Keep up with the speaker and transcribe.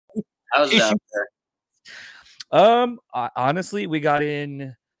How's it out there? Honestly, we got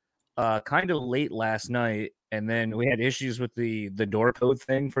in kind of late last night, and then we had issues with the door code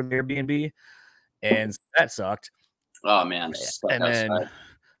thing for the Airbnb, and that sucked. Oh man, stuck outside.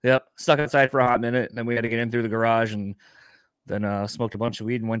 Yep, stuck outside for a hot minute, and then we had to get in through the garage, and then smoked a bunch of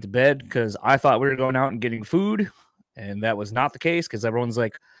weed and went to bed because I thought we were going out and getting food, and that was not the case because everyone's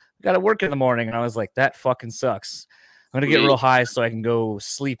like, "We got to work in the morning," and I was like, "That fucking sucks." I'm gonna get real high so I can go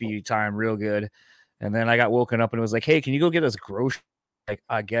sleepy time real good. And then I got woken up and it was like, "Hey, can you go get us groceries?" Like,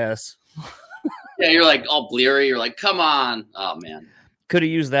 I guess. Yeah, you're like all bleary. You're like, "Come on." Oh man. Could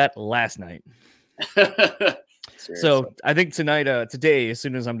have used that last night. So I think today, as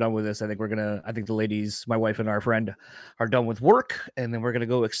soon as I'm done with this, I think the ladies, my wife and our friend, are done with work, and then we're gonna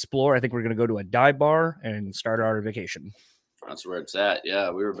go explore. I think we're gonna go to a dive bar and start our vacation. That's where it's at. Yeah,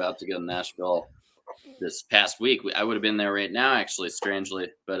 we were about to go to Nashville this past week. I would have been there right now, actually,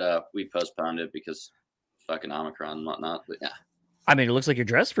 strangely, but we postponed it because fucking Omicron and whatnot. But yeah, I mean, it looks like you're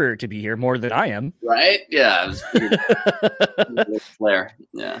dressed for it to be here more than I am, right? Yeah, it was flare.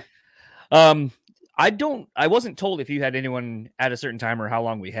 Yeah. I wasn't told if you had anyone at a certain time or how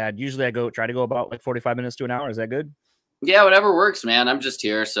long we had. Usually I try to go about like 45 minutes to an hour. Is that good? Yeah, whatever works, man. I'm just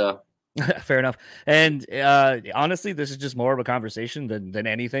here, so. Fair enough. And honestly, this is just more of a conversation than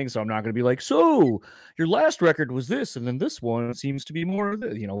anything. So I'm not going to be like, so your last record was this, and then this one seems to be more of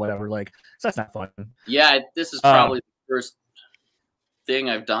this, whatever. Like, so that's not fun. Yeah, this is probably the first thing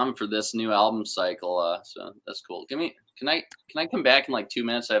I've done for this new album cycle. So that's cool. Can I come back in like 2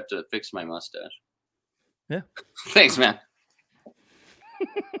 minutes? I have to fix my mustache. Yeah. Thanks, man.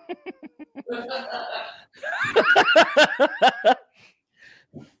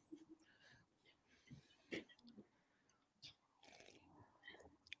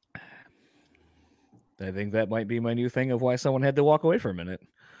 I think that might be my new thing of why someone had to walk away for a minute.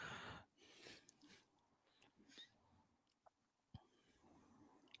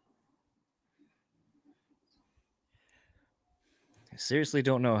 I seriously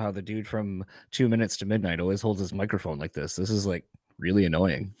don't know how the dude from 2 Minutes to Midnight always holds his microphone like this. This is like really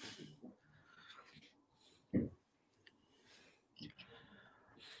annoying.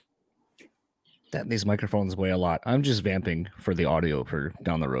 These microphones weigh a lot. I'm just vamping for the audio for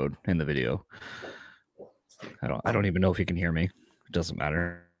down the road in the video. I don't even know if you can hear me. It doesn't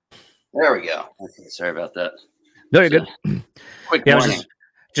matter. There we go. Okay, sorry about that. No, you're good. Quick warning. I was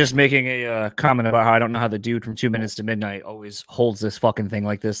just making a comment about how I don't know how the dude from 2 Minutes to Midnight always holds this fucking thing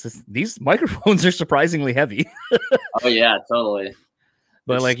like this. These microphones are surprisingly heavy. Oh yeah, totally.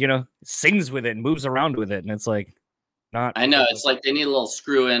 But like, sings with it and moves around with it, and it's like not. I know, it's like they need a little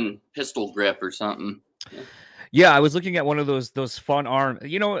screw-in pistol grip or something. Yeah, I was looking at one of those fun arm.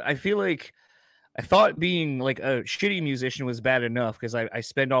 I feel like I thought being like a shitty musician was bad enough because I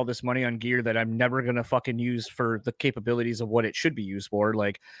spend all this money on gear that I'm never gonna fucking use for the capabilities of what it should be used for.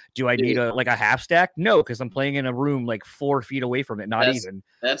 Like, do I need a half stack? No, because I'm playing in a room like 4 feet away from it. Even.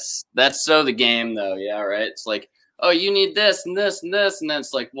 That's so the game though. Yeah, right. It's like, oh, you need this and this and this, and then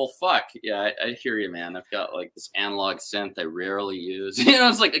it's like, well, fuck. Yeah, I hear you, man. I've got like this analog synth I rarely use.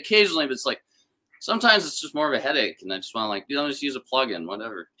 It's like occasionally, but it's like sometimes it's just more of a headache, and I just want to like, just use a plugin,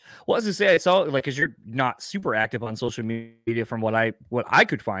 whatever. Well, as I say, I saw like because you're not super active on social media from what I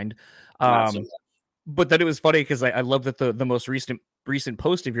could find, but then it was funny because I love that the most recent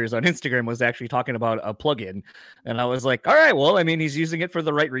post of yours on Instagram was actually talking about a plugin, and I was like, all right, well, I mean, he's using it for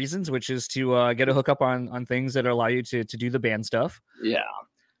the right reasons, which is to get a hookup on things that allow you to do the band stuff. Yeah.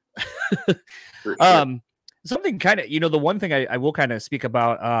 Sure. Something kind of, the one thing I will kind of speak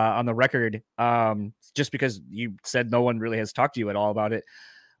about on the record, just because you said no one really has talked to you at all about it.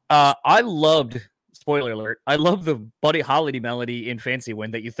 I loved, spoiler alert, I love the Buddy Holly melody in Fancy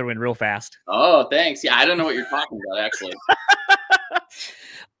Wind that you threw in real fast. Oh, thanks. Yeah, I don't know what you're talking about, actually.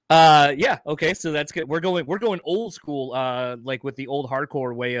 Yeah, okay, so that's good. We're going old school, like with the old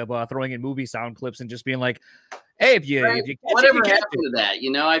hardcore way of throwing in movie sound clips and just being like, hey, if you whatever happened to that,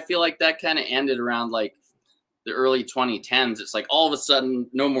 I feel like that kind of ended around like the early 2010s. It's like all of a sudden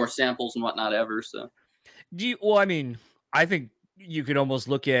no more samples and whatnot ever. So I think you could almost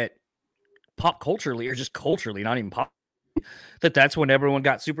look at pop culturally or just culturally, not even pop, that's when everyone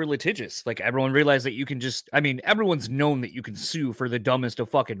got super litigious. Like everyone realized that you can just, everyone's known that you can sue for the dumbest of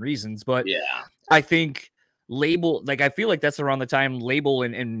fucking reasons. But yeah, I think I feel like that's around the time label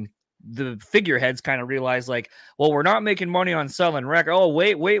and the figureheads kind of realized like, well, we're not making money on selling record. Oh,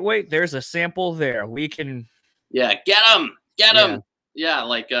 wait. There's a sample there. We can. Yeah. Get them. Yeah.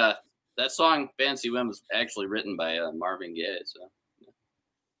 Like, that song Fancy Wind was actually written by Marvin Gaye.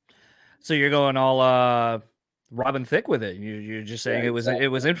 So you're going all Robin Thicke with it. You're just saying Yeah, it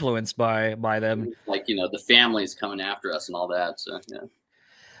was influenced by them. Like, you know, the family's coming after us and all that. So yeah.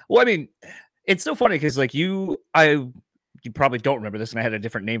 Well, I mean, it's so funny because like you probably don't remember this, and I had a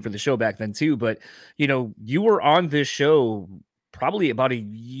different name for the show back then too. But you know, you were on this show probably about a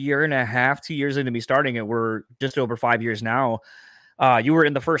year and a half, 2 years into me starting it. We're just over 5 years now. You were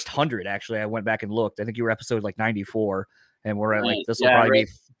in the first 100, actually. I went back and looked. I think you were episode like 94, and we're at like this will probably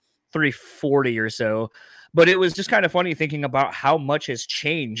be 340 or so. But it was just kind of funny thinking about how much has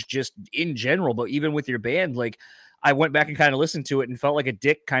changed just in general, but even with your band. Like, I went back and kind of listened to it and felt like a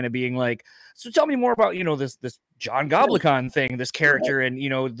dick, kind of being like, so tell me more about, you know, this John Goblikon thing, this character, and, you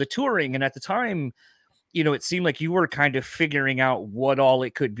know, the touring. And at the time, you know, it seemed like you were kind of figuring out what all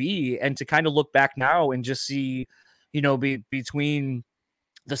it could be. And to kind of look back now and just see, you know, between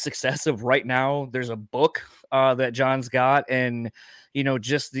the success of right now, there's a book that John's got, and, you know,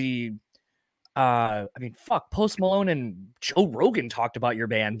 just the I mean, fuck, Post Malone and Joe Rogan talked about your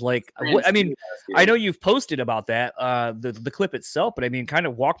band. Like, I mean, I know you've posted about that, the clip itself, but I mean, kind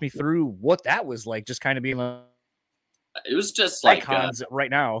of walk me through what that was like, just kind of being like, it was just like icons right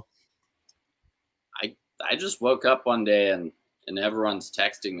now. I just woke up one day and everyone's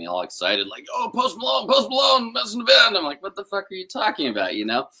texting me all excited, like, oh, Post Malone, messing the band. I'm like, what the fuck are you talking about, you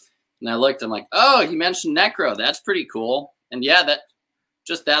know? And I looked, I'm like, oh, he mentioned Necro. That's pretty cool. And yeah, that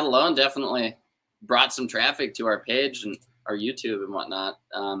alone definitely brought some traffic to our page and our YouTube and whatnot.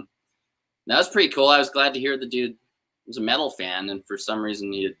 That was pretty cool. I was glad to hear the dude was a metal fan, and for some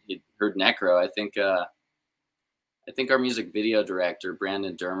reason he heard Necro. I think our music video director,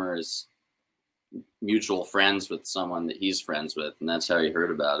 Brandon Dermer, is mutual friends with someone that he's friends with, and that's how he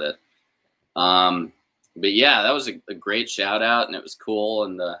heard about it. But yeah, that was a great shout out, and it was cool,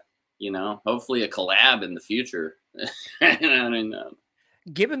 and you know, hopefully a collab in the future. I mean,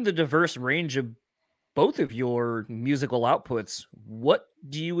 given the diverse range of both of your musical outputs, what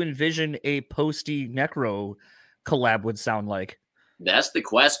do you envision a Posty Necro collab would sound like? That's the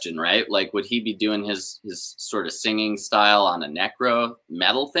question, right? Like, would he be doing his sort of singing style on a Necro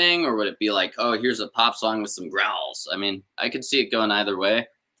metal thing, or would it be like, oh, here's a pop song with some growls? I mean, I could see it going either way.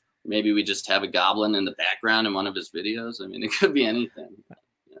 Maybe we just have a goblin in the background in one of his videos. I mean, it could be anything.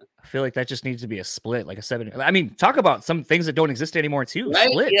 Yeah. I feel like that just needs to be a split, like a 7. I mean, talk about some things that don't exist anymore too. Right?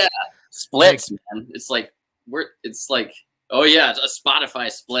 Splits. Yeah, splits, like, man. It's like, oh yeah, it's a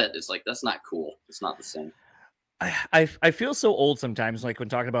Spotify split. It's like, that's not cool. It's not the same. I feel so old sometimes, like when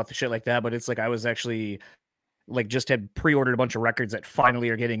talking about the shit like that, but it's like I was actually like just had pre-ordered a bunch of records that finally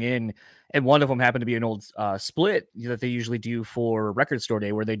are getting in, and one of them happened to be an old split that they usually do for Record Store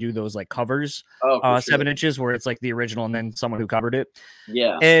Day, where they do those like covers, 7 inches, where it's like the original and then someone who covered it.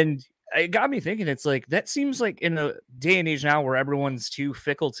 Yeah, and it got me thinking. It's like that seems like in a day and age now where everyone's too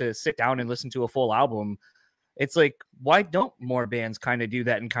fickle to sit down and listen to a full album. It's like, why don't more bands kind of do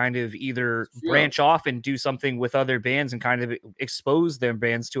that and kind of either branch off and do something with other bands and kind of expose their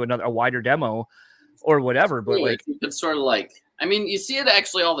bands to a wider demo or whatever? But like, it's sort of like, I mean, you see it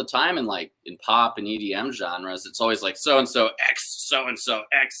actually all the time in like in pop and EDM genres. It's always like so-and-so X, so-and-so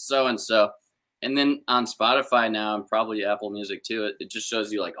X, so-and-so. And then on Spotify now, and probably Apple Music too, it just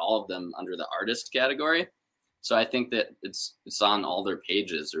shows you like all of them under the artist category. So I think that it's on all their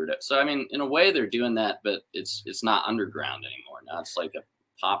pages or so. I mean, in a way they're doing that, but it's not underground anymore. Now it's like a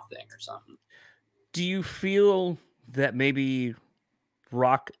pop thing or something. Do you feel that maybe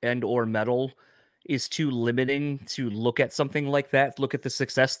rock and or metal is too limiting to look at something like that, look at the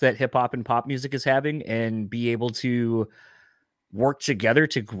success that hip hop and pop music is having, and be able to work together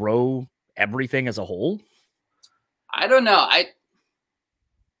to grow everything as a whole? I don't know.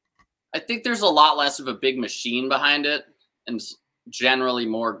 I think there's a lot less of a big machine behind it, and generally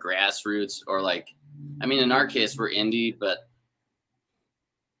more grassroots, or like, I mean, in our case, we're indie, but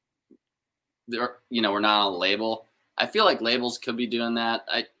you know, we're not on a label. I feel like labels could be doing that.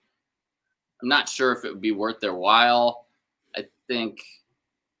 I'm not sure if it would be worth their while. I think,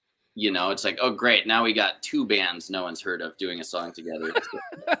 you know, it's like, oh, great, now we got 2 bands no one's heard of doing a song together.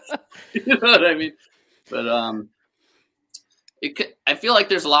 You know what I mean? But I feel like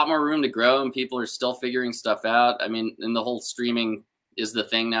there's a lot more room to grow, and people are still figuring stuff out. I mean, and the whole streaming is the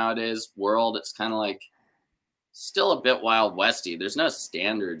thing nowadays world. It's kind of like still a bit Wild Westy. There's no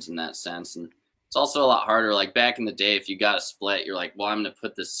standards in that sense. And it's also a lot harder. Like back in the day, if you got a split, you're like, well, I'm going to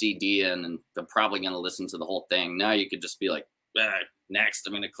put this CD in and I'm probably going to listen to the whole thing. Now you could just be like, next,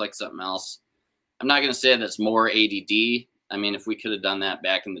 I'm going to click something else. I'm not going to say that's more ADD. I mean, if we could have done that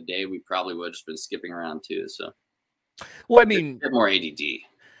back in the day, we probably would have just been skipping around too. So. Well, I mean, a bit more ADD.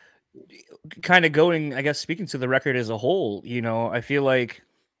 Kind of going, I guess, speaking to the record as a whole, you know, I feel like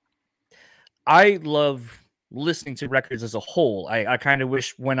I love listening to records as a whole. I kind of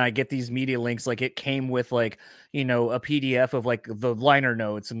wish when I get these media links, like it came with like, you know, a PDF of like the liner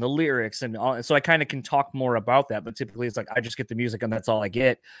notes and the lyrics and all. So I kind of can talk more about that. But typically it's like I just get the music and that's all I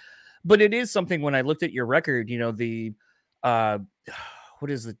get. But it is something when I looked at your record, you know, the what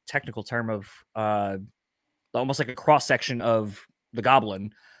is the technical term of almost like a cross section of the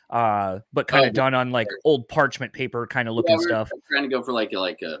goblin, but kind of done on like old parchment paper kind of looking stuff. Trying to go for like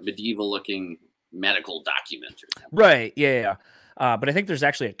a medieval looking medical document or something. Right. Yeah. But I think there's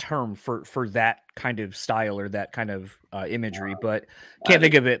actually a term for that kind of style or that kind of imagery, but can't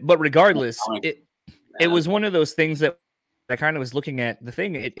think of it. But regardless, it was one of those things that I kind of was looking at the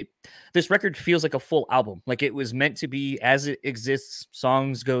thing. This record feels like a full album. Like it was meant to be as it exists.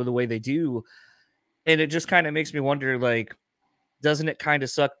 Songs go the way they do. And it just kind of makes me wonder, like, doesn't it kind of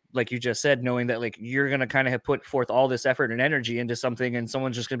suck, like you just said, knowing that like you're going to kind of have put forth all this effort and energy into something and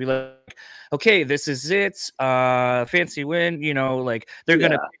someone's just going to be like, okay, this is it. Fancy Wind, you know, like they're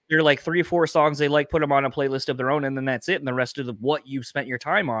like 3 or 4 songs they like, put them on a playlist of their own, and then that's it. And the rest of what you've spent your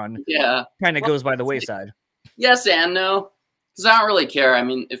time on kind of goes by the wayside. Yes and no, because I don't really care. I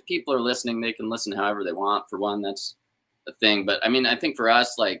mean, if people are listening, they can listen however they want. For one, that's the thing. But I mean, I think for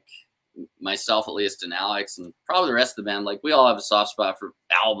us, like myself at least, and Alex, and probably the rest of the band, like we all have a soft spot for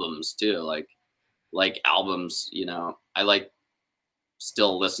albums too. Like albums, you know, I like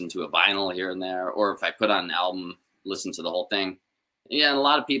still listen to a vinyl here and there, or if I put on an album, listen to the whole thing. Yeah, and a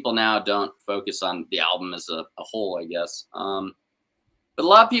lot of people now don't focus on the album as a whole, I guess. But a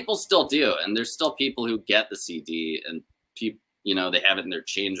lot of people still do, and there's still people who get the CD and people, you know, they have it in their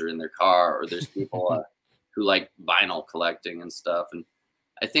changer in their car, or there's people who like vinyl collecting and stuff. And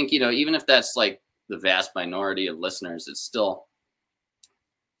I think, you know, even if that's like the vast minority of listeners, it's still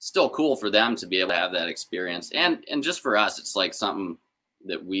cool for them to be able to have that experience. And just for us, it's like something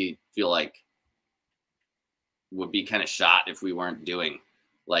that we feel like would be kind of shot if we weren't doing.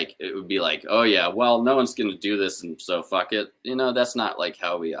 Like, it would be like, oh yeah, well, no one's going to do this, and so fuck it. You know, that's not like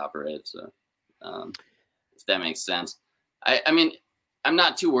how we operate. So if that makes sense. I mean, I'm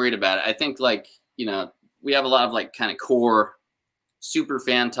not too worried about it. I think, like, you know, we have a lot of like kind of core super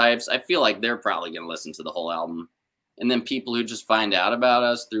fan types. I feel like they're probably going to listen to the whole album. And then people who just find out about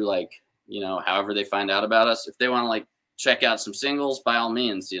us through, like, you know, however they find out about us, if they want to like check out some singles, by all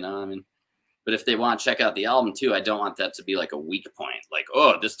means, you know, I mean, but if they want to check out the album too, I don't want that to be like a weak point. Like,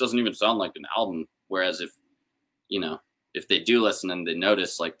 oh, this doesn't even sound like an album. Whereas if, you know, if they do listen and they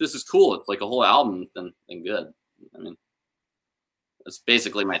notice like, this is cool, it's like a whole album, then good. I mean, that's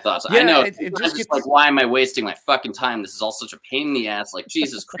basically my thoughts. Yeah, I know it just gets like, why am I wasting my fucking time? This is all such a pain in the ass. Like,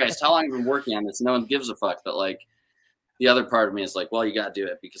 Jesus Christ, how long have I been working on this? No one gives a fuck. But like, the other part of me is like, well, you got to do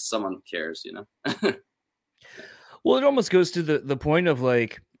it because someone cares, you know? Well, it almost goes to the point of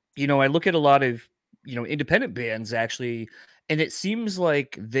like, you know, I look at a lot of, you know, independent bands actually, and it seems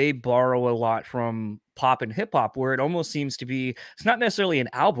like they borrow a lot from pop and hip hop, where it almost seems to be, it's not necessarily an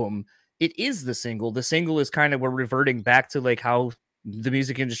album. It is the single. The single is kind of, we're reverting back to like how the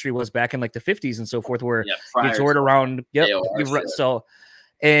music industry was back in like the 50s and so forth, where you toured around. So,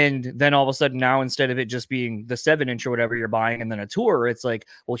 and then all of a sudden now, instead of it just being the 7-inch or whatever you're buying and then a tour, it's like,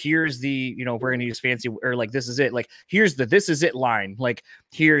 well, here's the, you know, we're going to use fancy, or like, this is it. Like, here's the, this is it line. Like,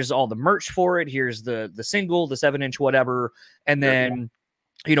 here's all the merch for it. Here's the single, the 7-inch, whatever. And then,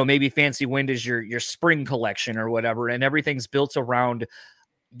 you know, maybe Fancy Wind is your spring collection or whatever. And everything's built around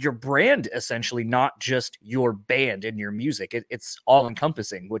your brand, essentially, not just your band and your music. It's all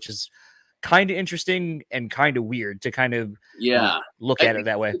encompassing, which is kind of interesting and kind of weird to kind of look at it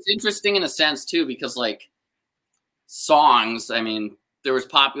that way. It's interesting in a sense too, because like songs, I mean, there was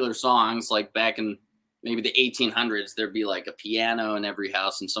popular songs like back in maybe the 1800s, there'd be like a piano in every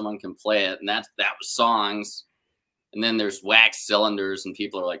house and someone can play it, and that was songs. And then there's wax cylinders and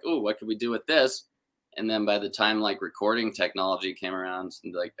people are like, oh, what could we do with this? And then by the time like recording technology came around,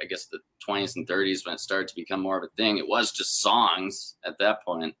 and like I guess the 20s and 30s, when it started to become more of a thing, it was just songs at that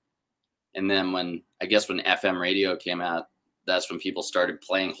point. And then when FM radio came out, that's when people started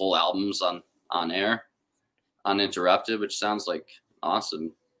playing whole albums on air, uninterrupted, which sounds like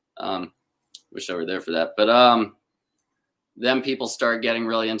awesome. Wish I were there for that. But then people start getting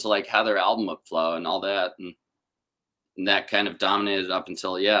really into like how their album would flow and all that. And that kind of dominated up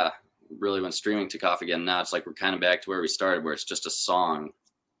until, really when streaming took off again. Now it's like we're kind of back to where we started, where it's just a song.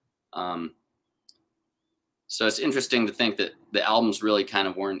 So it's interesting to think that the albums really kind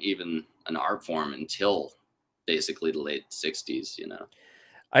of weren't even an art form until basically the late 60s, you know.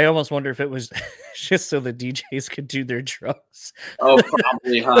 I almost wonder if it was just so the DJs could do their drugs. Oh,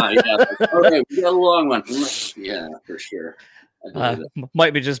 probably, huh? Yeah. Okay, we got a long one. Yeah, for sure.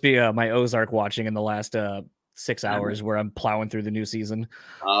 Might be just be my Ozark watching in the last 6 hours where I'm plowing through the new season.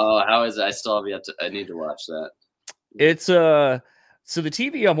 Oh, how is it? I still have yet to. I need to watch that. It's so the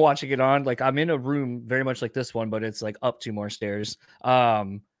TV I'm watching it on, like I'm in a room very much like this one, but it's like up 2 more stairs.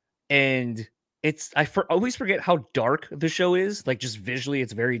 And it's always forget how dark the show is. Like just visually,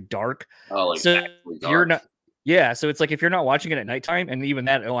 it's very dark. Oh, like so dark. you're not. Yeah, so it's like if you're not watching it at nighttime, and even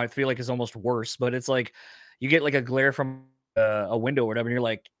that, I feel like is almost worse. But it's like you get like a glare from a window or whatever, and you're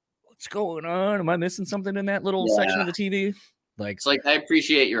like, "What's going on? Am I missing something in that little section of the TV?" Like, it's like I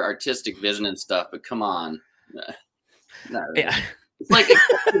appreciate your artistic vision and stuff, but come on, not really. Yeah. It's like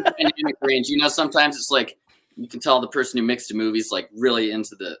a dynamic range. You know, sometimes it's like you can tell the person who mixed a movie's like really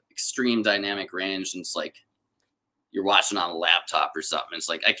into the extreme dynamic range, and it's like you're watching on a laptop or something. It's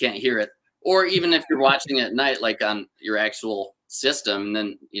like I can't hear it. Or even if you're watching it at night, like on your actual system, and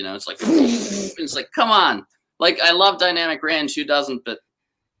then, you know, it's like, it's like, come on. Like, I love dynamic range. Who doesn't? But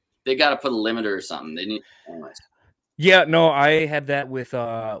they got to put a limiter or something. They need, anyways. Yeah, no, I had that with,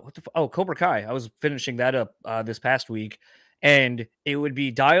 Cobra Kai. I was finishing that up this past week, and it would be,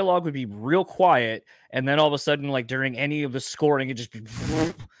 dialogue would be real quiet. And then all of a sudden, like during any of the scoring, it'd just be,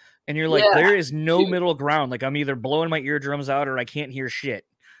 and you're like, there is no middle ground. Like I'm either blowing my eardrums out or I can't hear shit.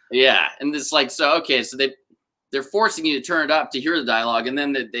 Yeah, and it's like, so okay, so they're forcing you to turn it up to hear the dialogue, and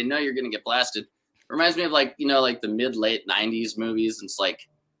then they know you're gonna get blasted. Reminds me of like, you know, like the mid-late 90s movies, and it's like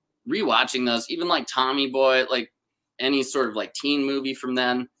rewatching those, even like Tommy Boy, like any sort of like teen movie from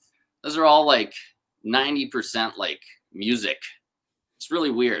then, those are all like 90% like music. It's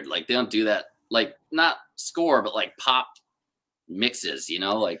really weird. Like they don't do that, like not score, but like pop mixes, you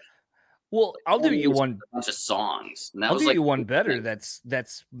know, like. Well, I'll do you one bunch of songs. And that I'll was do like you one better. That's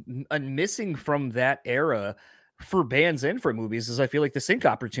missing from that era for bands and for movies is I feel like the sync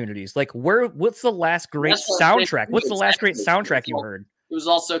opportunities. Like what's the last great soundtrack? What's the last great soundtrack you heard? It was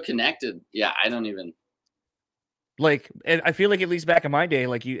also connected. Yeah, I don't even like. And I feel like at least back in my day,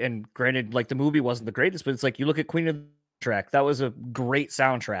 like you, and granted, like the movie wasn't the greatest, but it's like you look at Queen of the Track. That was a great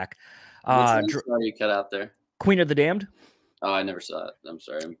soundtrack. You cut out there. Queen of the Damned. Oh, I never saw it. I'm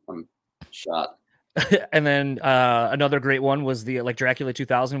sorry. I'm shot. And then another great one was the like Dracula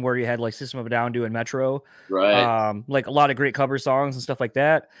 2000, where you had like System of a Down doing Metro, right? Like a lot of great cover songs and stuff like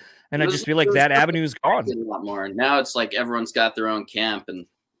that. And I just feel like that avenue's gone a lot more. Now it's like everyone's got their own camp, and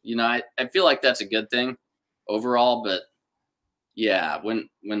you know, I feel like that's a good thing overall. But yeah, when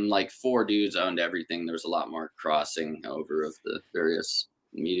like 4 dudes owned everything, there was a lot more crossing over of the various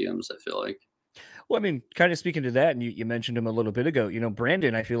mediums, I feel like. Well, I mean, kind of speaking to that, and you mentioned him a little bit ago, you know,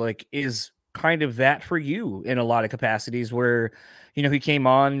 Brandon, I feel like is kind of that for you in a lot of capacities where, you know, he came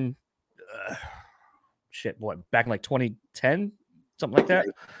on back in like 2010, something like that.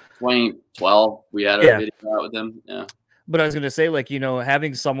 2012, we had a video out with him. Yeah. But I was going to say, like, you know,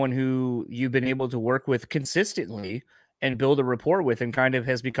 having someone who you've been able to work with consistently and build a rapport with and kind of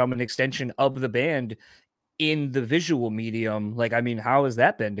has become an extension of the band in the visual medium. Like, I mean, how has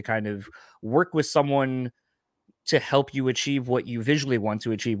that been to kind of work with someone to help you achieve what you visually want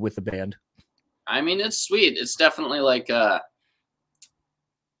to achieve with the band? I mean, it's sweet. It's definitely like, I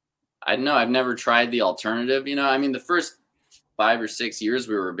don't know. I've never tried the alternative, you know, I mean, the first 5 or 6 years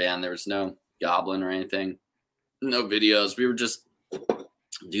we were a band, there was no Goblin or anything, no videos. We were just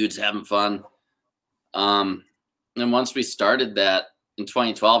dudes having fun. And once we started that in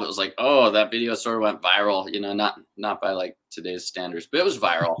 2012, it was like, oh, that video sort of went viral, you know, not by like today's standards, but it was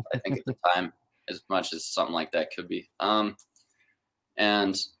viral, I think, at the time, as much as something like that could be.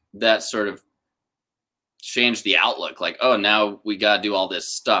 And that sort of changed the outlook. Like, oh, now we got to do all this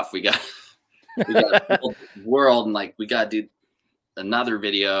stuff. We got to build the world, and like we got to do another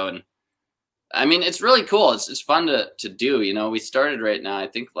video. And I mean, it's really cool. It's fun to do. You know, we started right now, I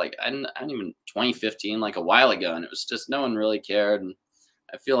think like I don't even 2015, like a while ago, and it was just no one really cared. And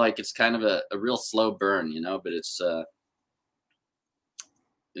I feel like it's kind of a real slow burn, you know, but it's I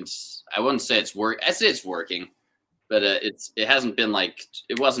wouldn't say it's work. I say it's working, but it hasn't been like,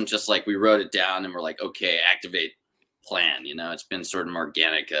 it wasn't just like we wrote it down and we're like, okay, activate plan. You know, it's been sort of an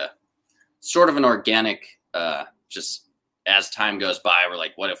organic, just as time goes by, we're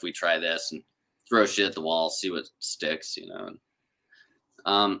like, what if we try this and throw shit at the wall, see what sticks, you know?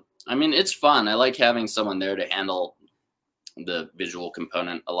 And, I mean, it's fun. I like having someone there to handle the visual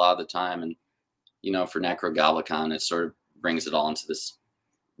component a lot of the time. And, you know, for Nekrogoblikon, it sort of brings it all into this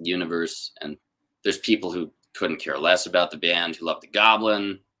universe. And there's people who couldn't care less about the band, who love the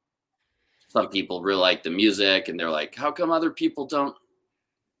Goblin. Some people really like the music, and they're like, how come other people don't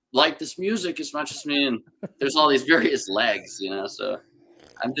like this music as much as me? And there's all these various legs, you know? So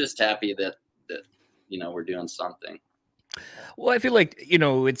I'm just happy that, you know, we're doing something. Well, I feel like, you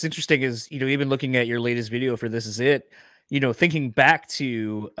know, it's interesting is, you know, even looking at your latest video for This Is It, you know, thinking back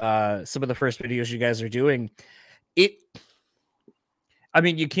to some of the first videos you guys are doing, it, I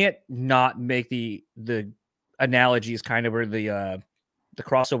mean, you can't not make the analogies kind of, or the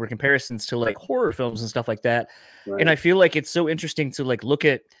crossover comparisons to like horror films and stuff like that. Right. And I feel like it's so interesting to like look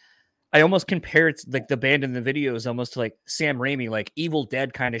at, I almost compare it to, like, the band in the videos almost to like Sam Raimi, like Evil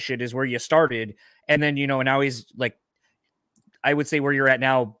Dead kind of shit is where you started. And then, you know, now he's like, I would say where you're at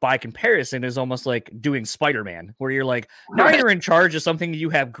now by comparison is almost like doing Spider-Man, where you're like, now Right. you're in charge of something. You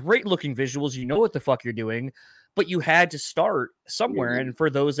have great looking visuals. You know what the fuck you're doing, but you had to start somewhere. And for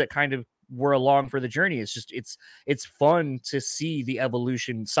those that kind of were along for the journey, it's just, it's fun to see the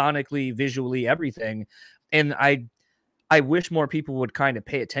evolution sonically, visually, everything. And I wish more people would kind of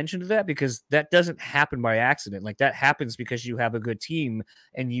pay attention to that, because that doesn't happen by accident. Like, that happens because you have a good team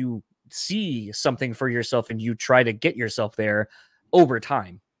and you see something for yourself and you try to get yourself there over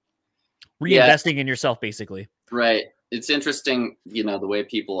time, reinvesting in yourself, basically. Right. It's interesting, you know, the way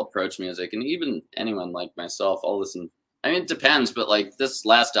people approach music, and even anyone like myself, I'll listen. I mean, it depends, but like this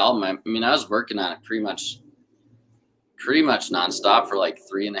last album, I mean, I was working on it pretty much nonstop for like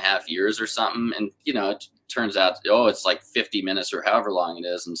 3.5 years or something. And, you know, it turns out, oh, it's like 50 minutes or however long it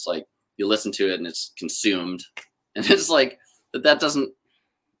is. And it's like, you listen to it and it's consumed. And it's like, that doesn't,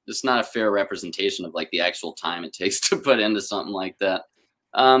 it's not a fair representation of like the actual time it takes to put into something like that.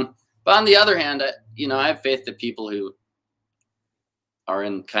 But on the other hand, you know, I have faith that people who are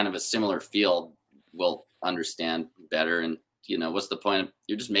in kind of a similar field will understand better. And, you know, what's the point of,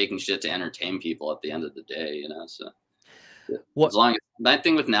 you're just making shit to entertain people at the end of the day, you know? So as long as, my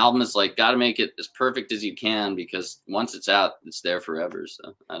thing with an album is like, got to make it as perfect as you can, because once it's out, it's there forever.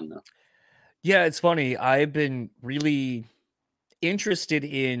 So I don't know. Yeah, it's funny. I've been really interested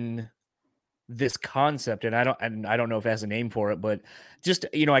in this concept, and I don't know if it has a name for it, but just,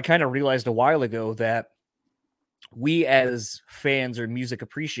 you know, I kind of realized a while ago that we as fans or music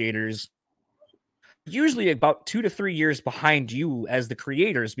appreciators usually about 2 to 3 years behind you as the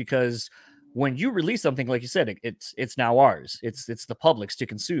creators, because when you release something, like you said, it's now ours. It's the public's to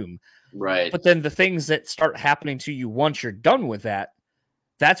consume. Right. But then the things that start happening to you once you're done with that,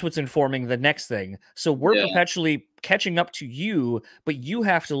 that's what's informing the next thing. So we're perpetually catching up to you, but you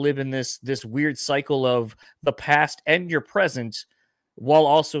have to live in this weird cycle of the past and your present, while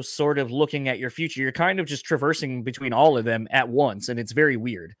also sort of looking at your future. You're kind of just traversing between all of them at once, and it's very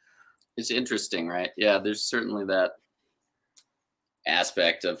weird. It's interesting, right? Yeah, there's certainly that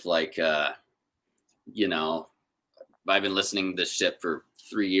aspect of like, you know, I've been listening to this shit for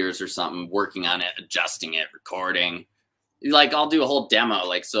 3 years or something, working on it, adjusting it, recording. Like, I'll do a whole demo,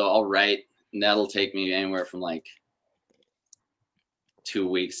 like, so I'll write, and that'll take me anywhere from like 2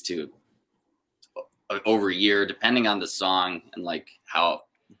 weeks to over a year, depending on the song and like how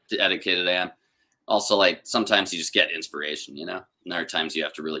dedicated I am. Also, like, sometimes you just get inspiration, you know, and there are times you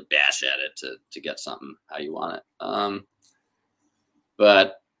have to really bash at it to get something how you want it.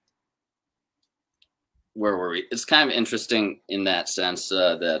 But where were we? It's kind of interesting in that sense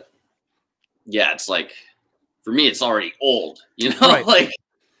that, yeah, it's like, for me, it's already old, you know, Right. like,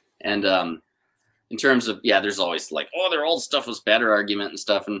 and in terms of, yeah, there's always like, oh, their old stuff was better argument and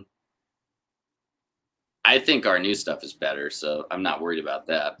stuff. And I think our new stuff is better, so I'm not worried about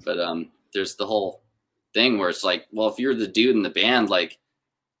that. But there's the whole thing where it's like, well, if you're the dude in the band, like,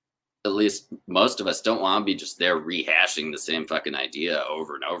 at least most of us don't want to be just there rehashing the same fucking idea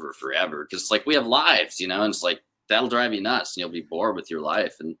over and over forever. Cause it's like, we have lives, you know, and it's like, that'll drive you nuts and you'll be bored with your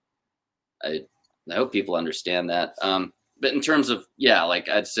life. And I hope people understand that. But in terms of, yeah, like,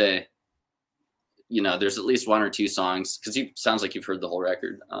 I'd say, you know, there's at least 1 or 2 songs, cause sounds like you've heard the whole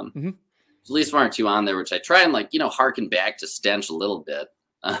record. There's at least 1 or 2 on there, which I try and, like, you know, harken back to Stench a little bit,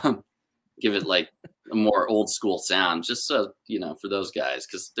 give it like a more old school sound, just so, you know, for those guys,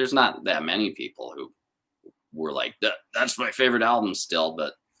 because there's not that many people who were like, that's my favorite album still,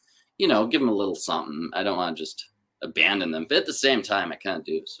 but, you know, give them a little something. I don't want to just abandon them, but at the same time, I kind of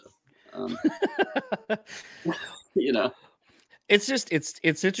do. So, you know, it's just,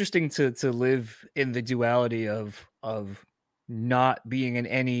 it's interesting to live in the duality of not being in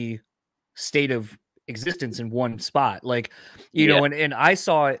any state of existence in one spot. Like, you know, and I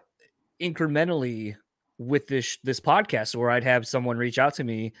saw it incrementally with this podcast, where I'd have someone reach out to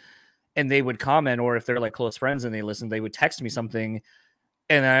me and they would comment, or if they're like close friends and they listen, they would text me something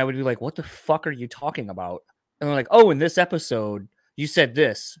and I would be like, what the fuck are you talking about? And they're like, oh, in this episode you said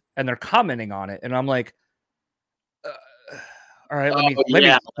this, and they're commenting on it, and I'm like, all right,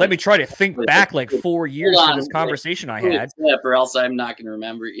 Oh, let me try to think back like 4 years to this conversation I had. Or else I'm not going to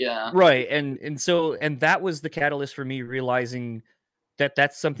remember. Yeah. Right. And that was the catalyst for me realizing that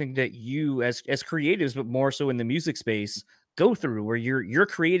that's something that you as creatives, but more so in the music space, go through, where you're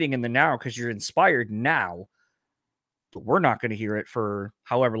creating in the now because you're inspired now, but we're not going to hear it for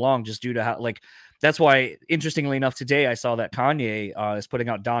however long, just due to how, like, that's why, interestingly enough, today I saw that Kanye is putting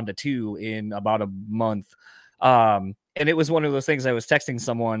out Donda 2 in about a month. And it was one of those things, I was texting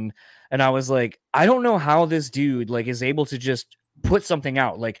someone and I was like, I don't know how this dude like is able to just put something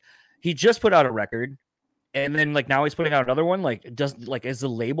out. Like, he just put out a record and then like now he's putting out another one. Like, is the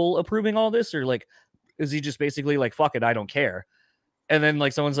label approving all this, or like is he just basically like, fuck it, I don't care? And then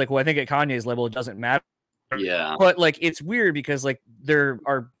like someone's like, well, I think at Kanye's level it doesn't matter. Yeah. But like it's weird because like there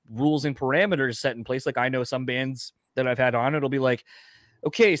are rules and parameters set in place. Like, I know some bands that I've had on, it'll be like,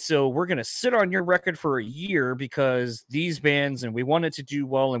 okay, so we're going to sit on your record for a year because these bands, and we want it to do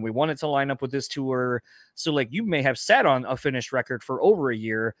well and we want it to line up with this tour. So like you may have sat on a finished record for over a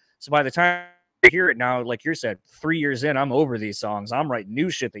year. So by the time you hear it now, like you said, 3 years in, I'm over these songs. I'm writing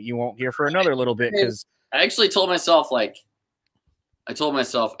new shit that you won't hear for another little bit. Because I actually told myself, like,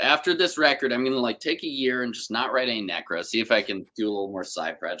 after this record, I'm going to like take a year and just not write any Necro, see if I can do a little more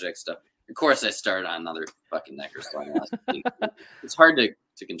side project stuff. Of course, I started on another fucking Necro song. It's hard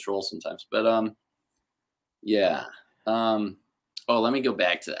to control sometimes, but yeah. Oh, let me go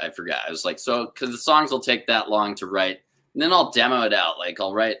back to, I forgot. I was like, so because the songs will take that long to write, and then I'll demo it out. Like,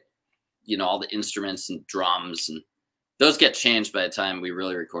 I'll write, you know, all the instruments and drums, and those get changed by the time we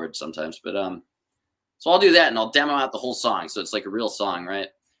really record sometimes. But so I'll do that and I'll demo out the whole song, so it's like a real song, right?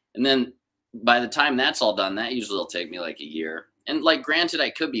 And then by the time that's all done, that usually will take me like a year. And like, granted, I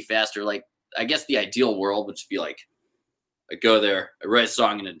could be faster. Like, I guess the ideal world would just be like, I go there, I write a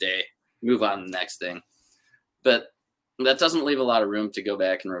song in a day, move on to the next thing. But that doesn't leave a lot of room to go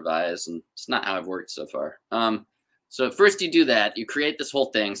back and revise, and it's not how I've worked so far. So at first you do that, you create this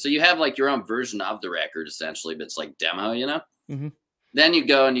whole thing. So you have like your own version of the record essentially, but it's like demo, you know? Mm-hmm. Then you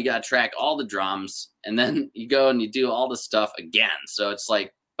go and you got to track all the drums, and then you go and you do all the stuff again. So it's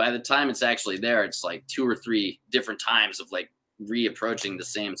like, by the time it's actually there, it's like 2 or 3 different times of like reapproaching the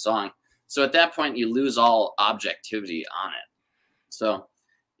same song. So at that point, you lose all objectivity on it. So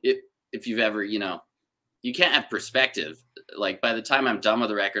if you've ever, you know, you can't have perspective. Like, by the time I'm done with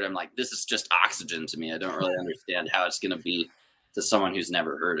the record, I'm like, this is just oxygen to me. I don't really understand how it's going to be to someone who's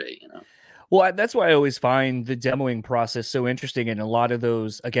never heard it, you know? Well, that's why I always find the demoing process so interesting. And a lot of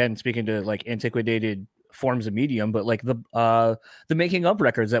those, again, speaking to like antiquated forms of medium, but like the making of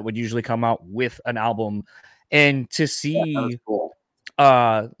records that would usually come out with an album, and to see, cool.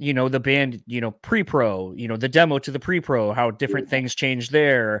 You know, the band, you know, pre-pro, you know, the demo to the pre-pro, how different things change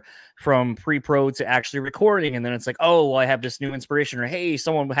there from pre-pro to actually recording. And then it's like, oh, well, I have this new inspiration, or, hey,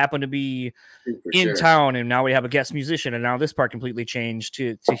 someone happened to be in town and now we have a guest musician, and now this part completely changed,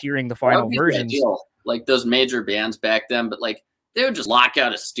 to hearing the final versions. Like those major bands back then, but like they would just lock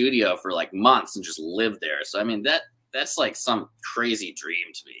out a studio for like months and just live there. So, I mean, that's like some crazy dream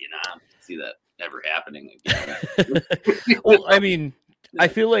to me, you know? I don't see that never happening again. Well, I mean, I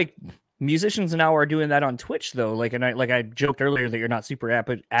feel like musicians now are doing that on Twitch though. Like, and I joked earlier that you're not super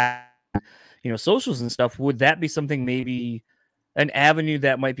at you know, socials and stuff. Would that be something, maybe an avenue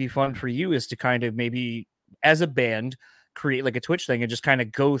that might be fun for you, is to kind of maybe as a band create like a Twitch thing and just kind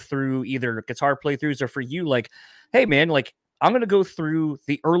of go through either guitar playthroughs, or for you, like, hey man, like, I'm going to go through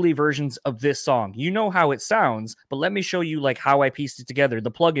the early versions of this song. You know how it sounds, but let me show you like how I pieced it together, the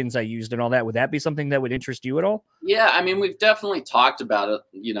plugins I used and all that. Would that be something that would interest you at all? Yeah, I mean, we've definitely talked about it,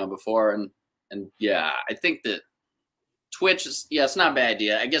 you know, before. And yeah, I think that Twitch is, yeah, it's not a bad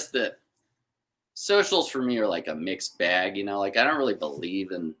idea. I guess the socials for me are like a mixed bag, you know, like I don't really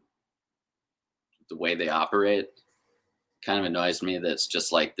believe in the way they operate. Kind of annoys me that it's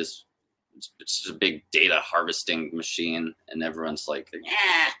just like this. It's just a big data harvesting machine, and everyone's like,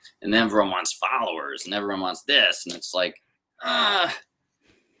 yeah, and then everyone wants followers, and everyone wants this, and it's like,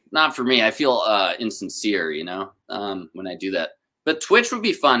 not for me. I feel insincere, you know, when I do that. But Twitch would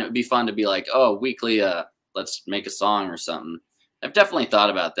be fun. It would be fun to be like, oh, weekly, let's make a song or something. I've definitely thought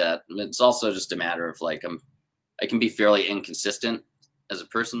about that. It's also just a matter of like, I can be fairly inconsistent as a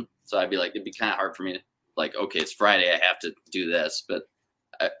person, so I'd be like, it'd be kind of hard for me to like, okay, it's Friday, I have to do this, but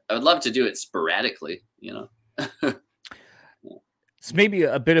I would love to do it sporadically, you know. It's maybe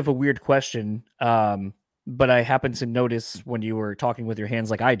a bit of a weird question, but I happen to notice when you were talking with your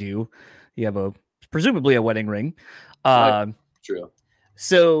hands like I do, you have presumably a wedding ring. True.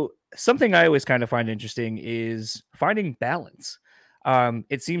 So something I always kind of find interesting is finding balance.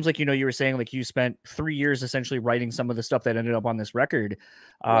 It seems like, you were saying like you spent 3 years essentially writing some of the stuff that ended up on this record,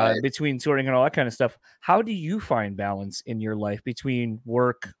 Right. between touring and all that kind of stuff. How do you find balance in your life between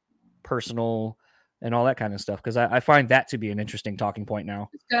work, personal, and all that kind of stuff? Because I find that to be an interesting talking point now.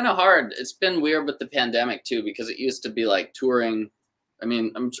 It's kind of hard. It's been weird with the pandemic too, because it used to be like touring. I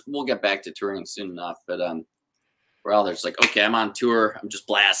mean, we'll get back to touring soon enough, but well, there's like, okay, I'm on tour, I'm just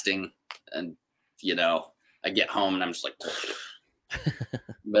blasting, and I get home and I'm just like,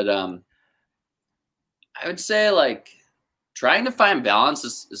 but I would say like trying to find balance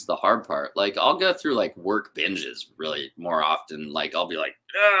is the hard part. Like I'll go through like work binges really more often. Like I'll be like,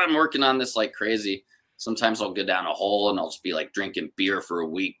 I'm working on this like crazy. Sometimes I'll go down a hole and I'll just be like drinking beer for a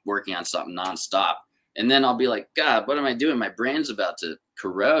week, working on something nonstop. And then I'll be like, God, what am I doing? My brain's about to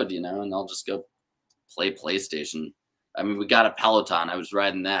corrode, and I'll just go play PlayStation. I mean, we got a Peloton. I was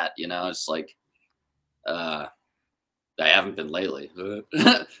riding that, it's like, I haven't been lately,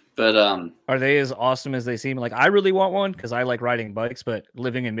 but are they as awesome as they seem? Like, I really want one because I like riding bikes, but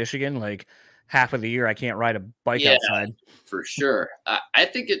living in Michigan, like half of the year I can't ride a bike outside. For sure. I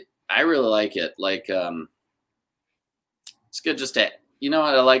think I really like it. Like, it's good just to, what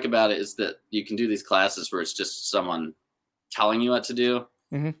I like about it is that you can do these classes where it's just someone telling you what to do.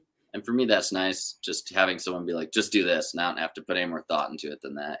 Mm-hmm. And for me, that's nice. Just having someone be like, just do this, and I don't have to put any more thought into it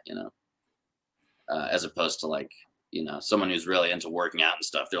than that, as opposed to like, someone who's really into working out and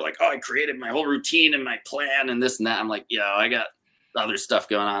stuff. They're like, oh, I created my whole routine and my plan and this and that. I'm like, I got other stuff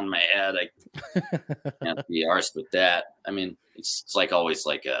going on in my head. I can't be arsed with that. I mean, it's like always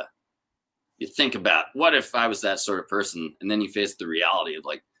like you think about what if I was that sort of person, and then you face the reality of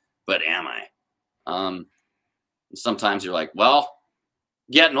like, but am I? Sometimes you're like, well,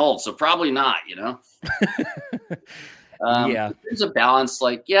 getting old, so probably not, Yeah. There's a balance.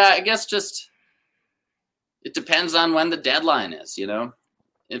 Like, yeah, I guess just it depends on when the deadline is,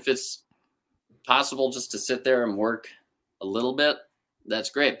 if it's possible just to sit there and work a little bit, that's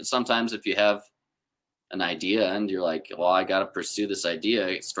great. But sometimes if you have an idea and you're like, well, I got to pursue this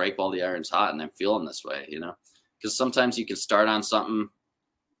idea, strike while the iron's hot, and I'm feeling this way, because sometimes you can start on something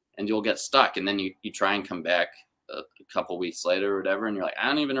and you'll get stuck, and then you try and come back a couple weeks later or whatever, and you're like, I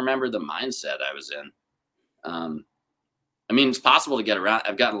don't even remember the mindset I was in. I mean, it's possible to get around.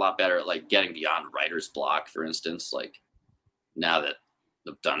 I've gotten a lot better at like getting beyond writer's block, for instance, like now that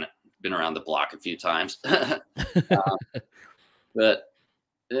I've been around the block a few times. But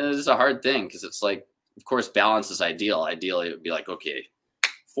it is a hard thing because it's like, of course, balance is ideal. Ideally, it would be like, okay,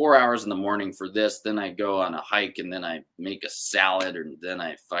 4 hours in the morning for this, then I go on a hike, and then I make a salad, or then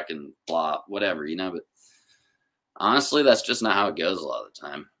I fucking blah, whatever, but honestly, that's just not how it goes a lot of the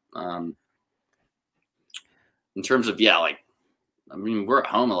time. In terms of, I mean, we're at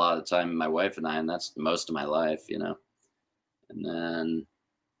home a lot of the time, my wife and I, and that's most of my life, and then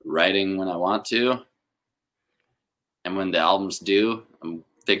writing when I want to. And when the album's due, I'm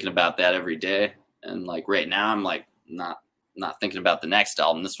thinking about that every day. And like right now, I'm like not thinking about the next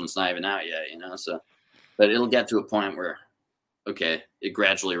album. This one's not even out yet, so, but it'll get to a point where, okay, it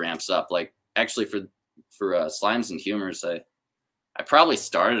gradually ramps up. Like actually for Slimes and Humors, I probably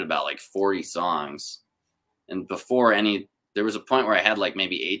started about like 40 songs. And before there was a point where I had like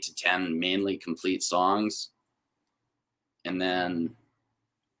maybe 8 to 10 mainly complete songs. And then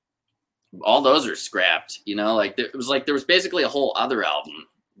all those are scrapped, like there was basically a whole other album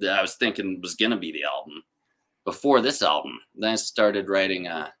that I was thinking was going to be the album before this album. Then I started writing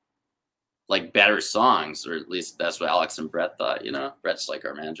like better songs, or at least that's what Alex and Brett thought, Brett's like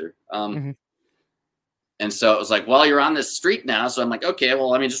our manager. Mm-hmm. And so it was like, well, you're on this streak now. So I'm like, okay,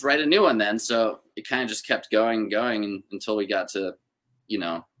 well, let me just write a new one then. So it kind of just kept going until we got to,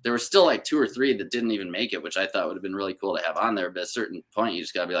 there were still like 2 or 3 that didn't even make it, which I thought would have been really cool to have on there. But at a certain point, you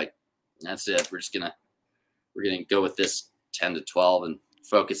just got to be like, that's it. We're going to go with this 10 to 12 and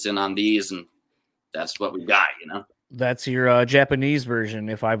focus in on these. And that's what we got, That's your Japanese version.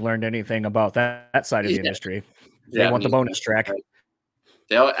 If I've learned anything about that side of the industry, they want the bonus track. Right.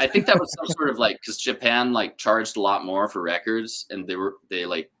 I think that was some sort of like, because Japan like charged a lot more for records, and they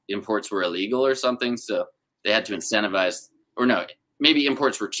like imports were illegal or something, so they had to incentivize, or no, maybe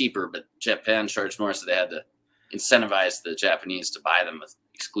imports were cheaper, but Japan charged more, so they had to incentivize the Japanese to buy them with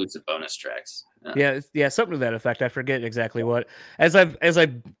exclusive bonus tracks. Yeah, something to that effect. I forget exactly what. As I've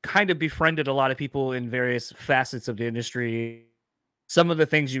kind of befriended a lot of people in various facets of the industry, some of the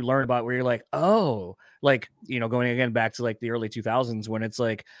things you learn about where you're like, oh, like, you know, going again back to like the early 2000s when it's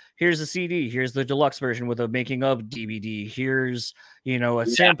like, here's a CD, here's the deluxe version with a making of DVD, here's, you know, a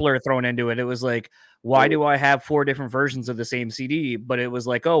sampler thrown into it. It was like, why do I have 4 different versions of the same CD? But it was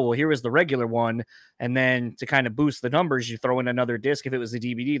like, oh, well, here was the regular one. And then to kind of boost the numbers, you throw in another disc. If it was a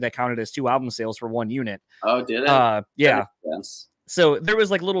DVD, that counted as 2 album sales for 1 unit. Oh, did it? Yeah. So there was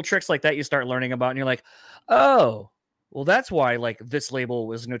like little tricks like that you start learning about, and you're like, oh, well, that's why like this label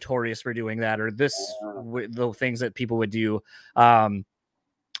was notorious for doing that, or this the things that people would do.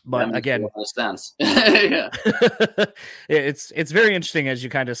 But again, sense. It's very interesting as you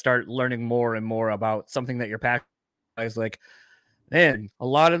kind of start learning more and more about something that you're passionate about. Is like, man, a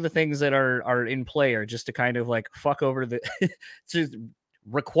lot of the things that are in play are just to kind of like fuck over the to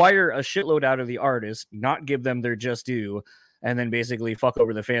require a shitload out of the artist, not give them their just due, and then basically fuck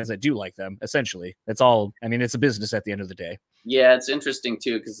over the fans that do like them. Essentially, that's all. I mean, it's a business at the end of the day. Yeah, it's interesting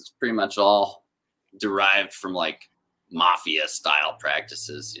too because it's pretty much all derived from like mafia style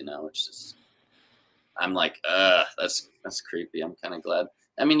practices, you know, which is, I'm like, that's creepy. I'm kind of glad.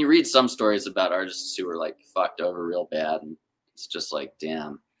 I mean, you read some stories about artists who were like fucked over real bad, and it's just like,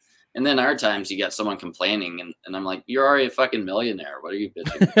 damn. And then our times you get someone complaining, and I'm like, you're already a fucking millionaire. What are you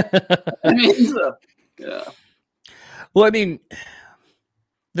bitching? I mean, so, yeah. Well, I mean,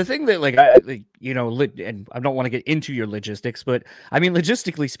 the thing that like, you know, and I don't want to get into your logistics, but I mean,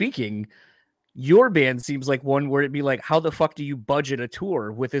 logistically speaking, your band seems like one where it'd be like, how the fuck do you budget a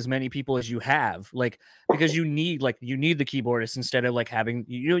tour with as many people as you have? Like, because you need the keyboardist instead of like having,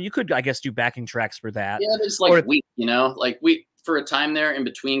 you know, you could, I guess, do backing tracks for that. Yeah, it's like you know, like we, for a time there in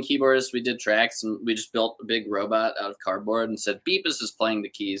between keyboardists, we did tracks and we just built a big robot out of cardboard and said, Beepus is playing the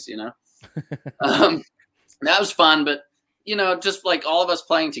keys, you know? That was fun, but you know, just like all of us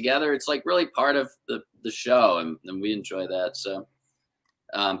playing together, it's like really part of the show, and we enjoy that. So,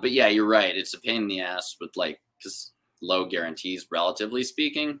 but yeah, you're right. It's a pain in the ass with like, because low guarantees, relatively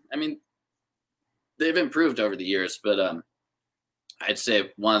speaking. I mean, they've improved over the years, but I'd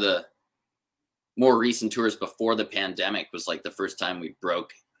say one of the more recent tours before the pandemic was like the first time we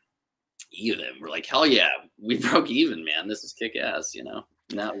broke even. We're like, hell yeah, we broke even, man. This is kick ass, you know?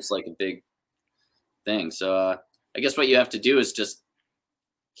 And that was like a big thing. So I guess what you have to do is just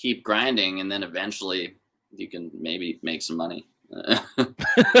keep grinding, and then eventually you can maybe make some money.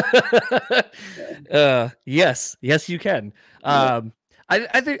 Yes, you can. Yeah.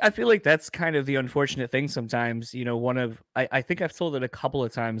 I feel like that's kind of the unfortunate thing sometimes. You know, I think I've told it a couple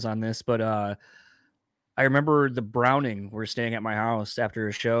of times on this, but I remember the Browning were staying at my house after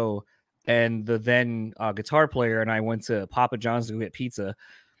a show, and the then guitar player and I went to Papa John's to get pizza.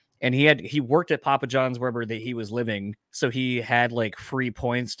 And he worked at Papa John's wherever that he was living, so he had like free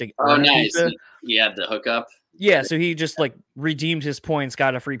points to. Oh, nice! He had the hookup. Yeah, so he just like redeemed his points,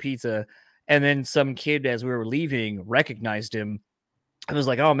 got a free pizza, and then some kid, as we were leaving, recognized him and was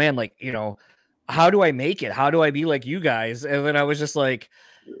like, "Oh man, like, you know, how do I make it? How do I be like you guys?" And then I was just like,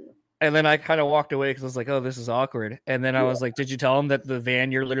 and then I kind of walked away because I was like, "Oh, this is awkward." And then I was like, "Did you tell him that the